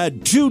cart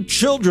had 2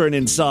 children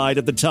inside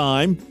at the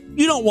time.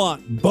 You don't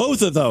want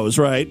both of those,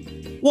 right?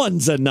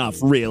 One's enough,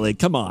 really.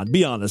 Come on,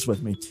 be honest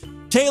with me.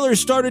 Taylor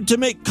started to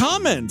make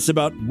comments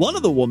about one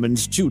of the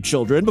woman's 2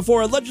 children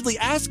before allegedly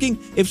asking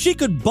if she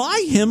could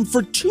buy him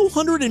for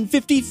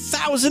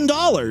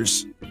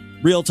 $250,000.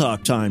 Real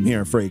talk time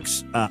here,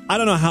 freaks. I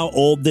don't know how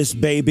old this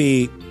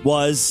baby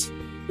was.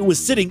 It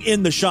was sitting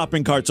in the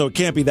shopping cart, so it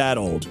can't be that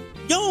old.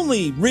 you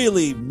only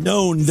really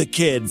known the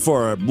kid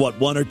for,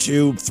 1 or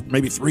 2,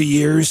 maybe 3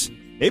 years.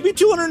 Maybe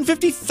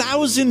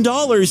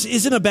 $250,000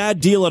 isn't a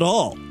bad deal at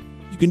all.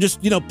 You can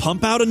just,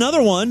 pump out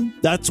another one.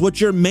 That's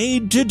what you're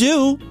made to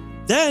do.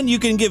 Then you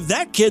can give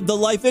that kid the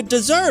life it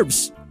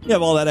deserves. You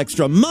have all that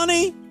extra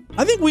money.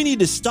 I think we need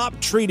to stop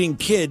treating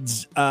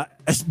kids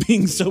as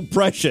being so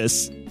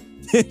precious.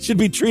 It should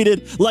be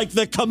treated like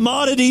the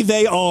commodity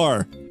they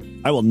are.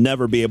 I will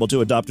never be able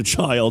to adopt a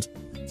child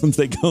since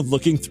they go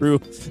looking through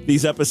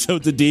these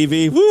episodes of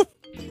DV. Woo!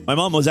 My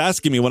mom was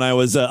asking me when I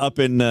was up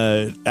in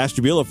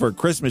Ashtabula for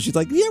Christmas. She's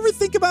like, "Do you ever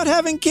think about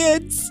having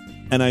kids?"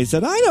 And I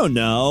said, "I don't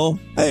know.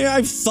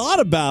 I've thought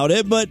about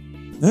it, but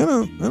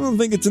I don't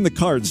think it's in the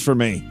cards for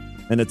me."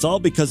 And it's all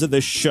because of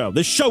this show.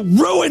 This show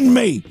ruined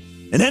me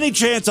and any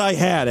chance I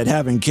had at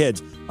having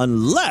kids,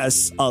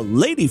 unless a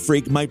lady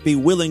freak might be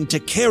willing to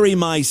carry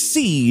my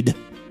seed.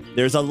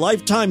 There's a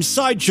lifetime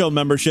Sideshow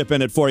membership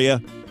in it for you.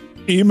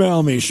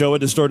 Email me,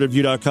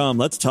 show@distortedview.com.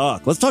 Let's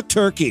talk. Let's talk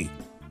turkey.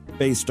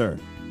 Baster.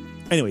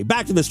 Anyway,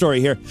 back to the story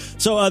here.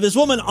 So this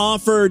woman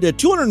offered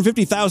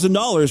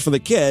 $250,000 for the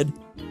kid.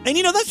 And,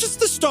 that's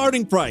just the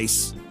starting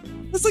price.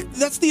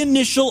 That's the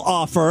initial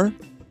offer.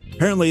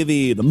 Apparently,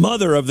 the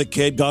mother of the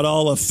kid got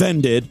all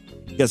offended.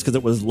 I guess because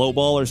it was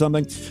lowball or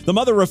something. The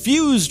mother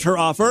refused her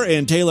offer,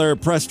 and Taylor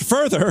pressed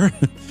further.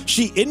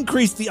 She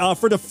increased the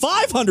offer to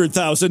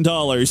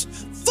 $500,000.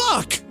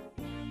 Fuck!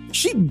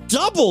 She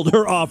doubled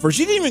her offer.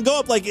 She didn't even go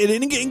up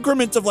in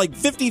increments of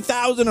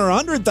 50,000 or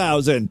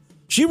 100,000.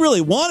 She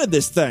really wanted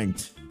this thing.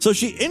 So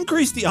she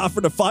increased the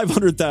offer to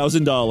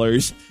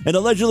 $500,000 and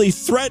allegedly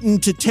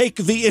threatened to take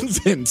the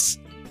infants.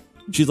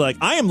 She's like,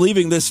 "I am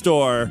leaving this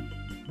store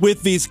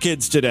with these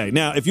kids today.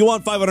 Now, if you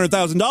want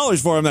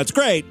 $500,000 for them, that's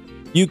great.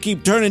 You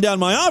keep turning down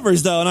my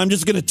offers, though, and I'm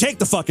just going to take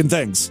the fucking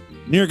things.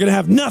 And you're going to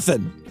have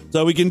nothing.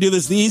 So we can do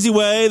this the easy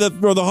way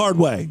or the hard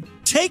way.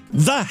 Take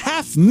the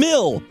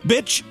 $500,000,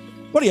 bitch.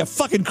 What are you,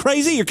 fucking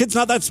crazy? Your kid's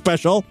not that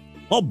special.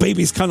 All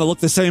babies kind of look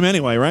the same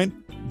anyway, right?"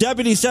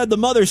 Deputy said the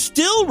mother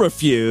still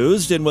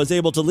refused and was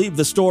able to leave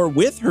the store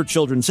with her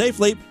children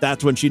safely.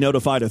 That's when she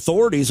notified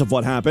authorities of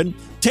what happened.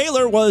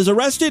 Taylor was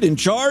arrested and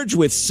charged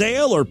with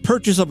sale or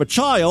purchase of a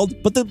child,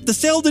 but the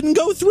sale didn't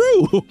go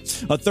through.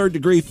 A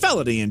third-degree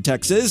felony in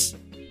Texas.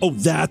 Oh,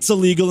 that's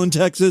illegal in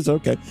Texas?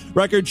 Okay.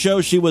 Records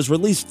show she was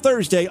released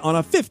Thursday on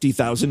a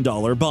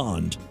 $50,000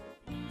 bond.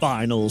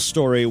 Final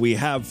story we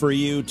have for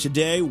you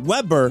today.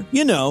 Weber,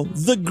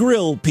 the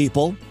grill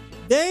people.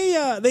 They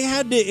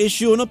had to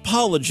issue an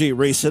apology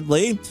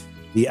recently.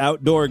 The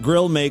outdoor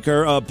grill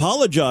maker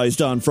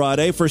apologized on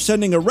Friday for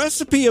sending a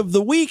recipe of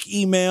the week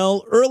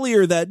email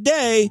earlier that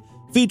day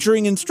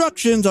featuring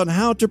instructions on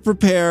how to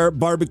prepare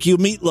barbecue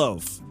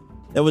meatloaf.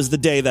 That was the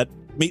day that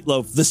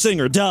Meatloaf, the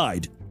singer,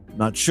 died.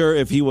 Not sure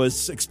if he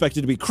was expected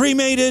to be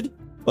cremated,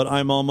 but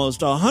I'm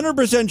almost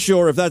 100%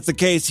 sure if that's the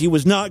case, he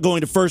was not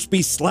going to first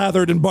be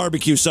slathered in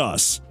barbecue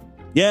sauce.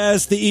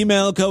 Yes, the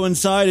email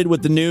coincided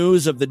with the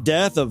news of the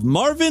death of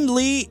Marvin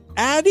Lee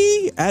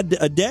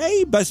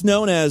Aday, best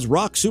known as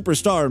rock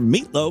superstar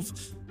Meatloaf.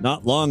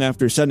 Not long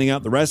after sending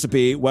out the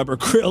recipe, Weber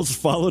Grills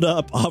followed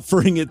up,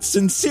 offering its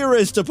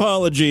sincerest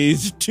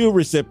apologies to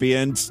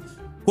recipients.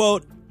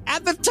 Quote,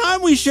 "At the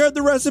time we shared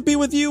the recipe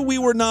with you, we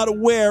were not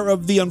aware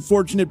of the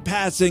unfortunate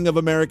passing of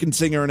American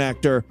singer and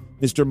actor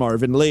Mr.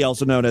 Marvin Lee,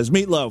 also known as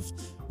Meatloaf.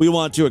 We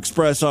want to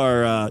express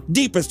our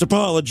deepest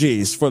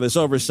apologies for this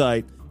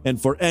oversight and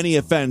for any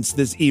offense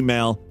this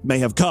email may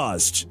have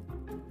caused."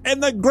 In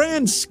the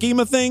grand scheme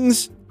of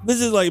things, this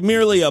is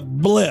merely a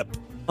blip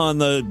on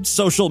the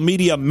social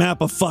media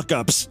map of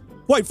fuck-ups.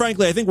 Quite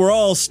frankly, I think we're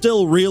all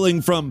still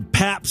reeling from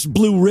Pabst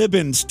Blue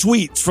Ribbon's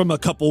tweets from a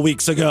couple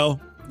weeks ago.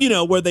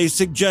 Where they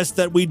suggest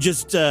that we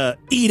just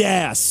eat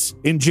ass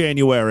in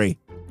January.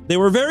 They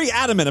were very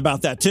adamant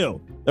about that,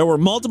 too. There were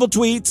multiple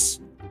tweets.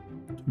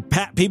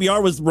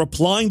 PBR was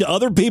replying to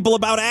other people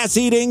about ass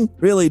eating,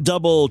 really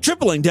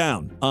tripling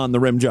down on the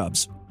rim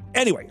jobs.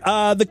 Anyway,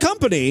 the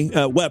company,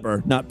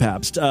 Weber, not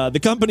Pabst, the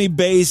company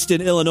based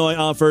in Illinois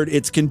offered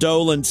its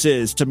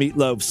condolences to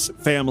Meatloaf's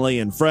family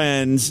and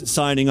friends,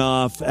 signing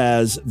off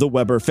as the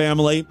Weber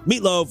family.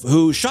 Meatloaf,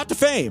 who shot to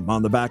fame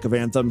on the back of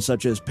anthems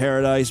such as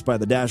Paradise by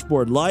the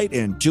Dashboard Light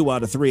and 2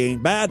 Out of 3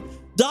 Ain't Bad,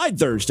 died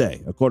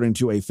Thursday, according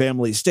to a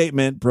family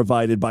statement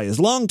provided by his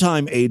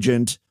longtime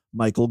agent,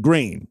 Michael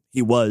Green.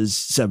 He was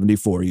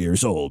 74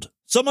 years old.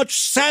 So much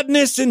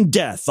sadness and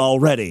death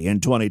already in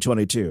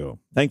 2022.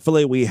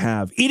 Thankfully, we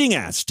have eating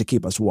ass to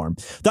keep us warm.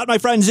 That, my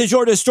friends, is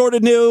your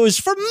Distorted News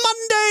for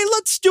Monday.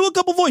 Let's do a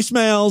couple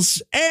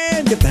voicemails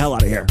and get the hell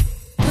out of here.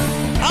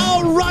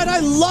 All right,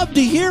 I love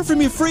to hear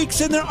from you freaks,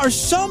 and there are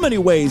so many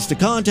ways to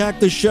contact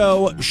the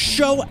show.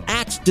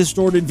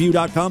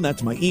 Show@distortedview.com.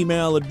 That's my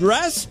email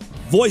address.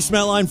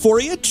 voicemail line for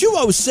you,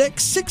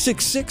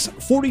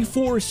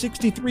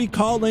 206-666-4463.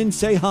 Call in,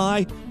 say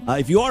hi.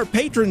 If you are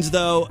patrons,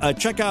 though,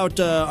 check out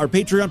our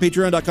Patreon,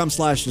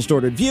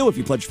 patreon.com/distortedview. If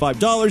you pledge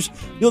 $5,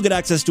 you'll get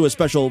access to a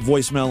special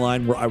voicemail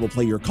line where I will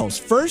play your calls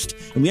first.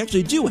 And we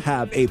actually do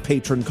have a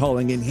patron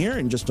calling in here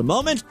in just a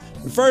moment.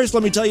 But first,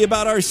 let me tell you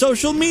about our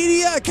social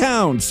media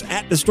accounts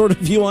at Distorted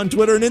View on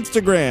Twitter and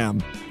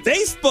Instagram,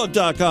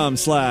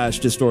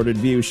 Facebook.com/Distorted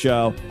View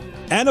Show.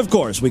 And of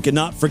course, we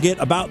cannot forget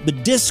about the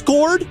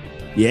Discord.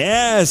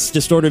 Yes,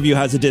 Distorted View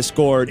has a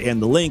Discord,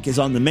 and the link is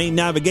on the main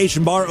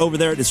navigation bar over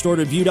there at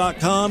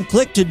distortedview.com.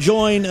 Click to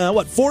join,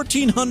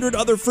 1,400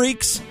 other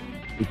freaks.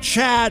 We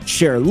chat,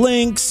 share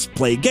links,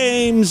 play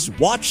games,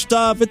 watch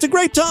stuff. It's a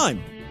great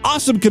time.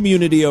 Awesome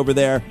community over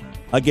there.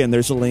 Again,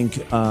 there's a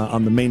link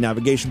on the main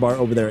navigation bar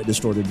over there at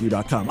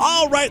distortedview.com.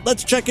 All right,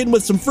 let's check in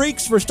with some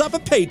freaks. First up, a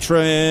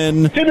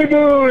patron. Timmy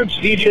Boo, it's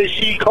DJ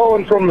C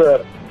calling from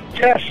the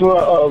Tesla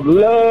of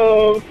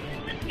Love.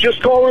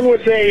 Just calling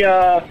with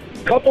a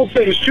couple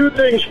things, two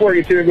things for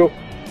you, Timmy Boo.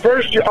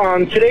 First,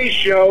 on today's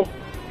show,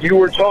 you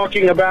were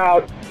talking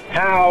about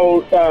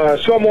how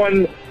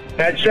someone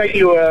had sent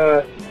you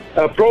a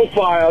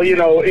profile, you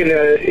know,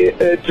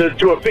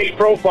 to a fake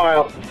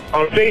profile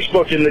on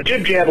Facebook in the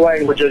jib jab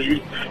language, as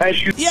you.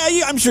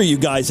 Yeah, I'm sure you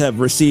guys have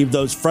received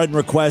those friend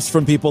requests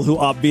from people who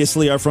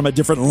obviously are from a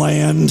different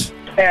land.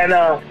 And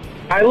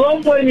I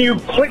love when you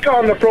click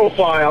on the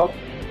profile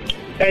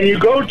and you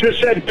go to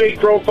said fake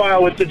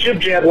profile with the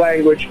jib jab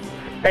language,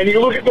 and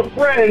you look at the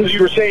friends. You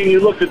were saying you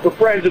looked at the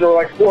friends, and there were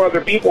like 4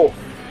 other people.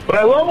 But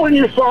I love when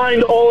you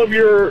find all of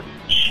your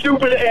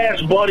stupid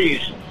ass buddies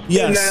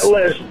in that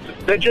list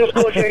that just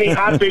click any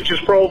hot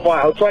bitch's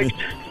profile. It's like,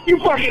 you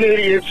fucking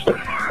idiots.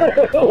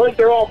 Like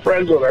they're all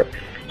friends with her.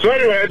 So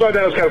anyway, I thought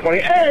that was kind of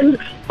funny. And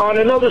on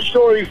another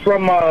story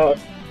from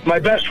my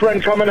best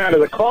friend coming out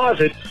of the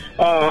closet,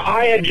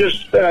 I had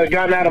just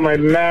gotten out of my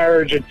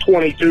marriage at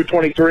 22,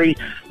 23.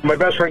 My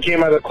best friend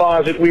came out of the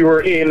closet. We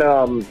were in,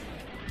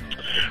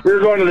 we were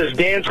going to this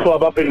dance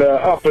club up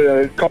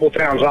a couple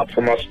towns up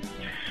from us.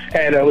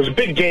 And it was a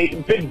big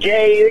gay.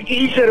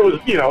 He said it was,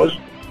 you know, it was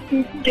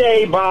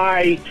gay,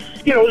 bi,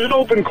 you know, it was an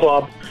open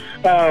club.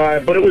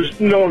 But it was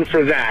known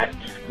for that.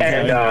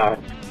 And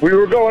we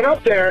were going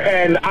up there,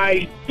 and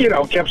I, you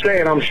know, kept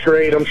saying, I'm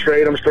straight. And,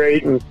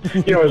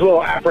 you know, I was a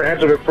little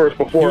apprehensive at first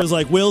before. He was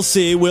like, we'll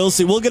see.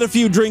 We'll get a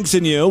few drinks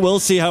in you. We'll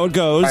see how it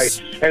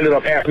goes. I ended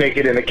up half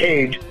naked in a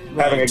cage,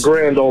 having a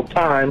grand old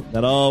time.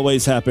 That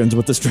always happens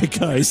with the straight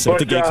guys at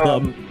the gay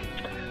club.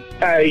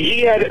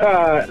 He had,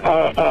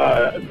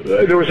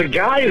 there was a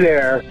guy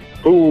there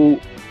who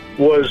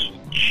was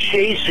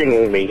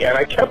chasing me, and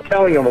I kept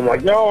telling him, I'm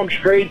like, no, I'm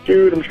straight,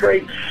 dude, I'm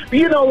straight. But,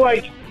 you know,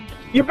 like,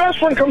 your best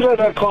friend comes out of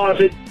that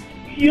closet,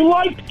 you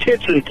like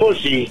tits and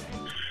pussy,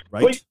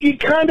 right? But you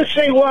kind of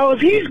say, well,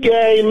 if he's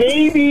gay,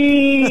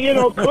 maybe, you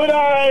know, could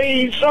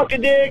I suck a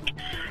dick?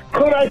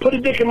 Could I put a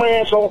dick in my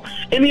asshole?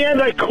 In the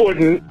end, I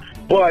couldn't,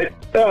 but,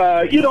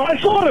 you know, I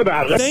thought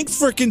about it. Thanks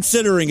for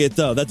considering it,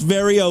 though. That's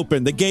very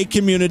open. The gay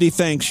community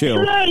thanks you.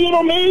 Yeah, you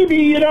know,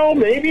 maybe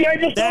I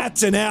just...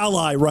 That's an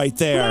ally right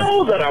there.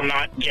 Know that I'm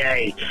not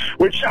gay,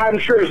 which I'm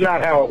sure is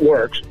not how it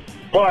works.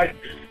 But,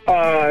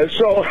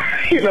 so,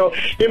 you know,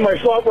 in my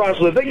thought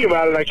process of thinking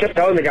about it, I kept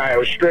telling the guy I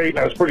was straight, and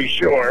I was pretty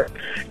sure,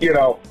 you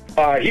know,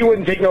 he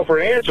wouldn't take no for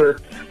an answer.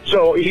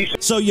 So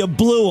you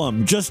blew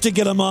him just to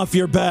get him off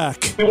your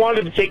back. He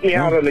wanted to take me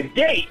out on a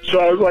date, so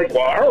I was like,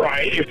 well, all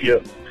right, if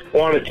you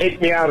want to take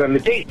me out on the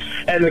date.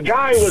 And the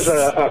guy was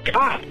a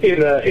cop in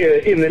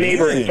the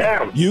neighboring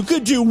town. You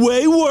could do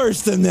way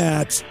worse than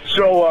that.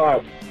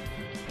 So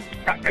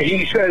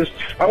he says,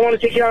 I want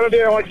to take you out on a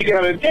date. I want to take you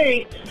out on a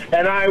date.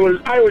 And I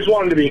always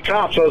wanted to be a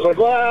cop, so I was like,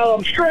 well,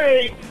 I'm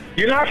straight.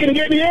 You're not going to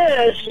get me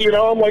ass. You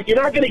know, I'm like,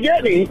 you're not going to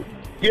get me.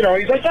 You know,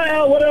 he's like,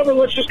 well, whatever,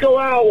 let's just go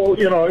out. Well,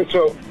 you know,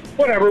 so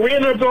whatever. We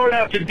ended up going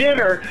out to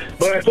dinner,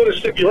 but I put a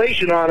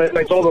stipulation on it, and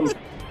I told him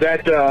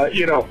that,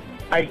 you know,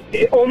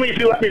 only if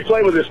you let me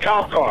play with his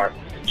cop car.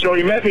 So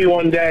he met me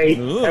one day,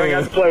 and I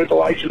got to play with the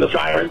lights and the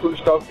sirens and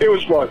stuff. It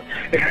was fun.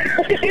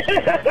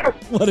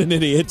 What an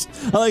idiot.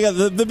 I like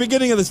the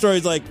beginning of the story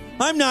is like,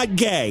 I'm not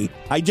gay.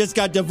 I just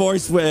got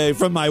divorced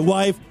from my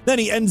wife. Then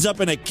he ends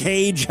up in a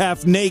cage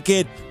half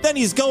naked. Then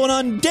he's going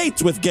on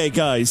dates with gay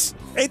guys.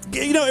 It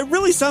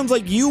really sounds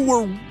like you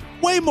were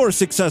way more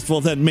successful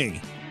than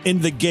me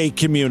in the gay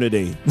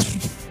community.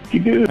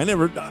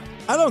 I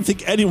don't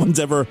think anyone's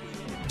ever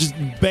just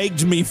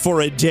begged me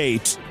for a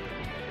date.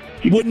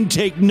 Wouldn't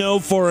take no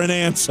for an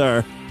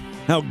answer.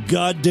 How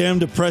goddamn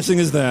depressing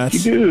is that? You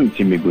do,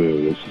 Timmy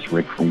Boo. This is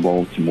Rick from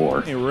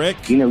Baltimore. Hey,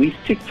 Rick. You know, these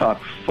TikTok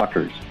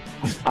fuckers.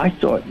 I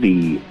thought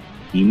the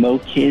emo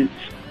kids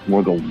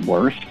were the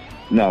worst.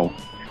 No.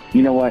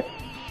 You know what?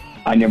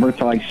 I never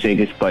thought I'd say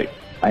this, but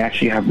I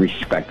actually have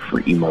respect for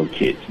emo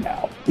kids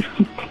now.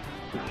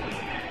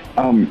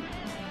 I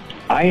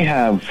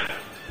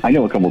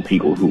know a couple of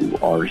people who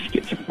are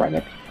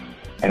schizophrenic,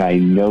 and I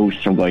know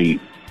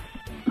somebody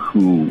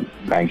who,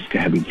 thanks to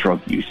heavy drug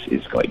use,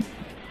 is like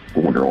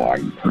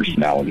borderline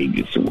personality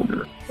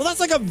disorder. Well, that's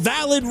like a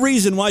valid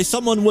reason why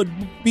someone would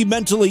be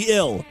mentally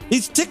ill.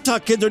 These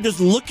TikTok kids are just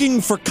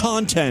looking for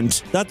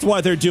content. That's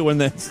why they're doing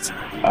this.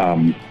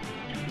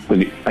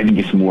 But I think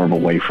it's more of a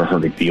way for her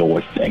to deal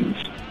with things.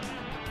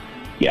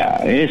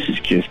 Yeah, this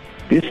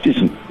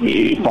isn't,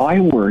 if I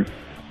were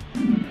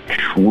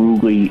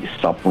truly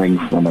suffering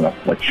from an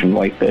affliction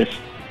like this,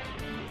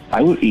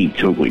 I would be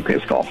totally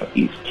pissed off at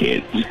these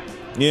kids.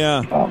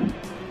 Yeah.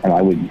 And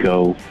I would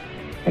go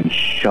and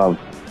shove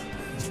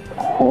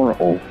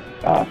horrible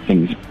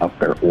things up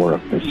their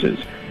orifices.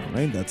 All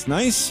right, that's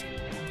nice.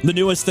 The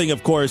newest thing,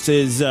 of course,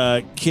 is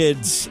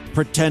kids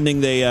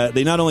pretending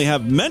they not only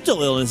have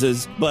mental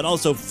illnesses, but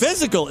also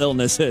physical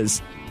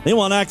illnesses. They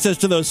want access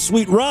to those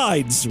sweet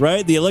rides,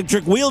 right? The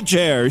electric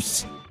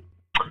wheelchairs.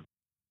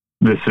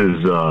 This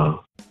is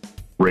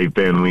Rafe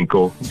Van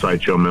Winkle,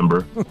 Sideshow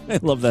member. I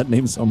love that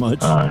name so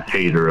much.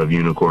 Hater of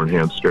Unicorn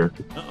Hamster.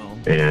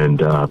 And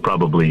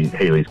probably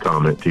Haley's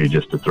comment, too,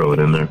 just to throw it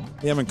in there.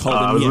 They haven't called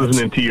I was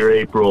listening to your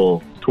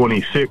April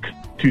 26th,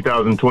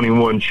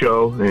 2021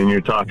 show, and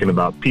you're talking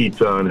about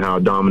pizza and how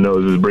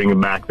Domino's is bringing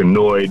back the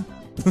Noid.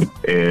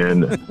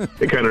 And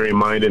it kind of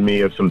reminded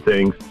me of some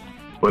things.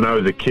 When I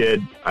was a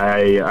kid,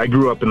 I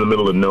grew up in the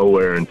middle of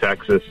nowhere in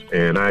Texas,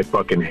 and I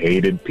fucking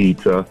hated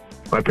pizza.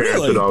 My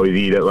parents would always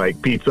eat at like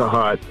Pizza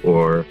Hut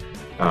or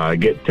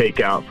get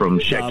takeout from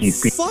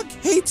Shecky's Pizza. Fuck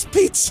hates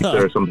pizza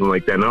or something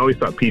like that. And I always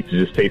thought pizza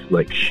just tasted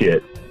like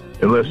shit,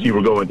 unless you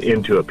were going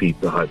into a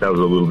Pizza Hut. That was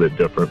a little bit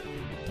different.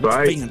 But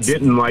I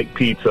didn't like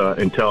pizza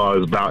until I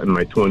was about in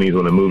my 20s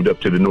when I moved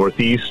up to the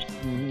Northeast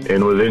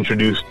and was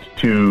introduced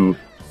to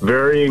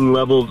varying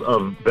levels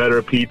of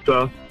better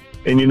pizza.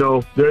 And, you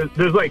know,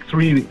 there's like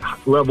 3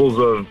 levels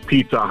of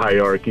pizza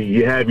hierarchy.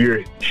 You have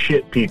your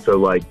shit pizza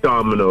like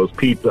Domino's,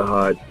 Pizza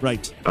Hut,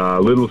 right?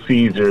 Little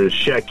Caesars,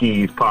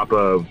 Shecky's,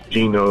 Papa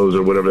Gino's,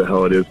 or whatever the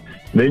hell it is.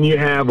 Then you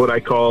have what I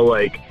call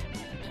like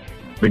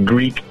the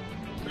Greek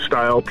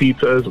style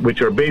pizzas,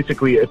 which are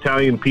basically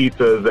Italian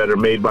pizzas that are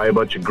made by a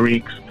bunch of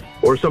Greeks,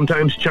 or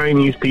sometimes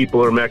Chinese people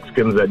or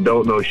Mexicans that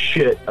don't know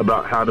shit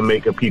about how to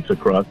make a pizza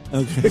crust.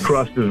 Okay. The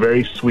crust is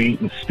very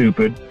sweet and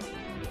stupid.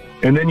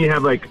 And then you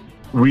have like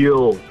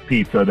real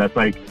pizza that's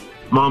like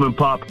mom and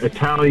pop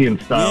Italian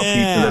style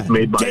pizza that's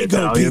made by Dago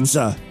Italians.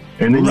 pizza.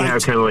 And then you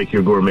have kind of like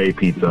your gourmet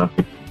pizza.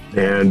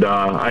 And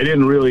I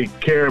didn't really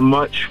care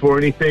much for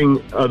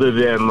anything other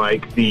than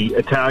like the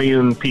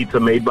Italian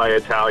pizza made by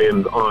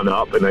Italians on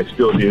up, and I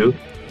still do.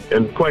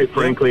 And quite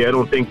frankly, I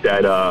don't think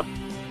that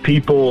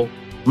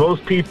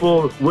most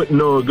people wouldn't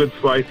know a good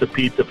slice of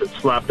pizza if it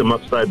slapped them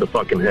upside the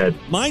fucking head.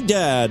 My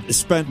dad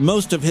spent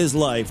most of his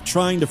life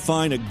trying to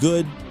find a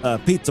good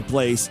pizza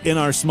place in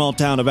our small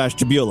town of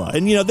Ashtabula.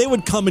 And, you know, they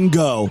would come and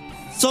go.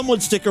 Some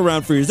would stick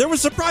around for years. There were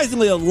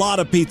surprisingly a lot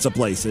of pizza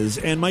places.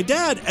 And my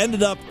dad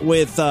ended up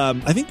with,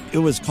 I think it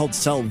was called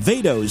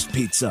Salvado's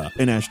Pizza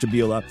in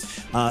Ashtabula.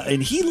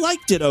 And he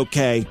liked it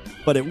okay,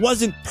 but it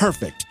wasn't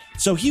perfect.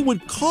 So he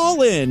would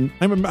call in,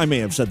 I may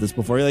have said this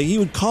before, like he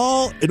would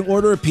call and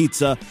order a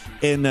pizza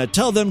and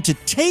tell them to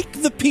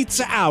take the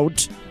pizza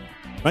out,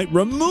 right?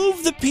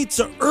 Remove the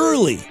pizza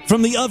early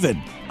from the oven.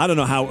 I don't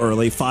know how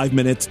early, 5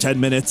 minutes, 10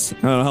 minutes.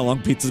 I don't know how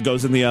long pizza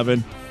goes in the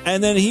oven.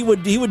 And then he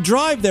would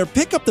drive there,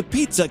 pick up the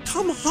pizza,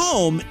 come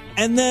home,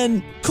 and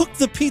then cook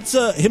the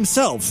pizza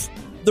himself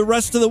the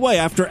rest of the way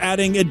after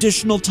adding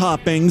additional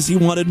toppings. He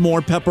wanted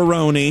more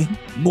pepperoni,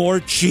 more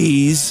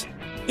cheese.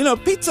 You know,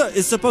 pizza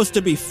is supposed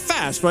to be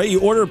fast, right?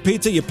 You order a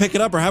pizza, you pick it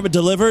up or have it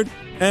delivered,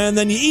 and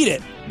then you eat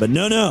it. But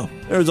no.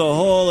 There's a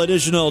whole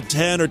additional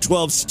 10 or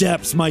 12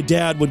 steps my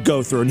dad would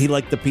go through, and he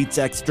liked the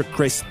pizza extra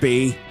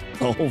crispy,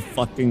 the whole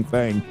fucking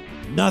thing.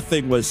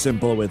 Nothing was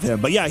simple with him.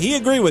 But yeah, he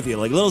agreed with you.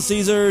 Like Little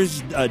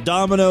Caesars,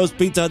 Domino's,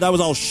 Pizza, that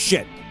was all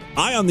shit.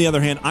 I, on the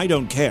other hand, I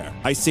don't care.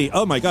 I see,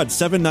 oh my God,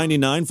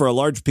 $7.99 for a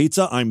large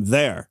pizza? I'm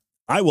there.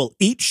 I will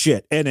eat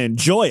shit and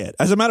enjoy it.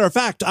 As a matter of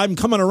fact, I'm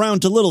coming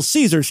around to Little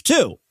Caesars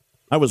too.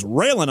 I was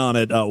railing on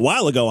it a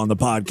while ago on the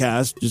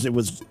podcast. Just, it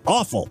was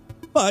awful.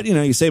 But, you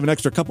know, you save an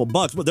extra couple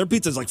bucks. But their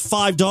pizza is like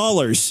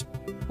 $5.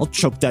 I'll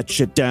choke that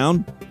shit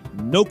down.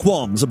 No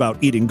qualms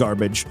about eating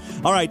garbage.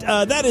 All right,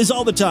 that is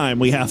all the time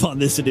we have on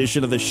this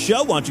edition of the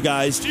show. Want you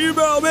guys to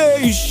email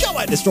me,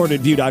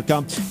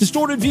 show@distortedview.com.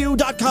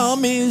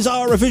 Distortedview.com is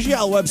our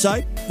official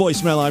website.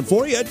 Voicemail line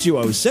for you at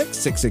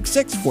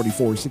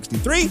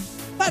 206-666-4463.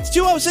 That's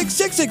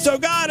 206-66. Oh,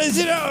 God, is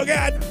it? Oh,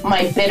 God.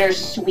 My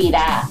bittersweet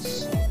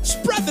ass.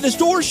 Spread the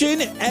distortion,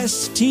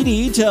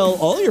 STD. Tell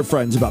all your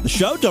friends about the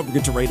show. Don't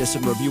forget to rate us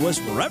and review us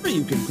wherever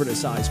you can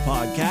criticize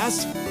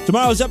podcasts.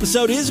 Tomorrow's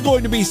episode is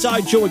going to be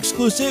Sideshow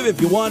exclusive. If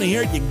you want to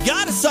hear it, you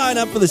got to sign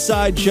up for the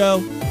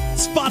Sideshow.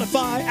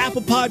 Spotify,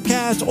 Apple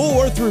Podcasts,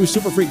 or through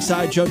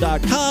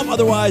superfreaksideshow.com.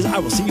 Otherwise, I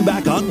will see you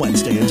back on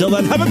Wednesday. Until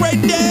then, have a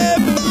great day.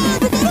 Bye,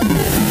 everybody.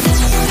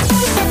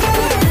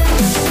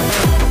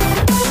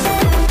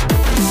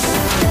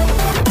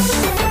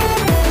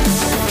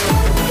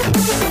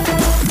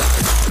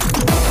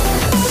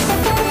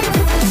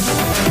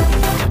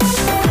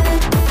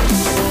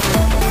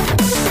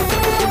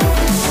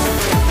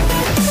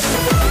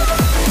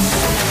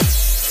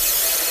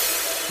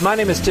 My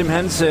name is Tim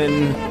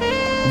Henson,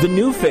 the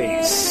new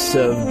face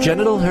of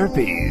genital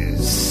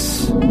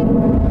herpes.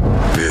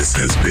 This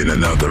has been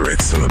another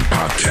excellent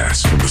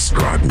podcast from the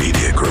Scribe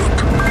Media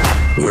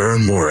Group.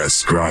 Learn more at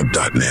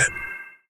scribe.net.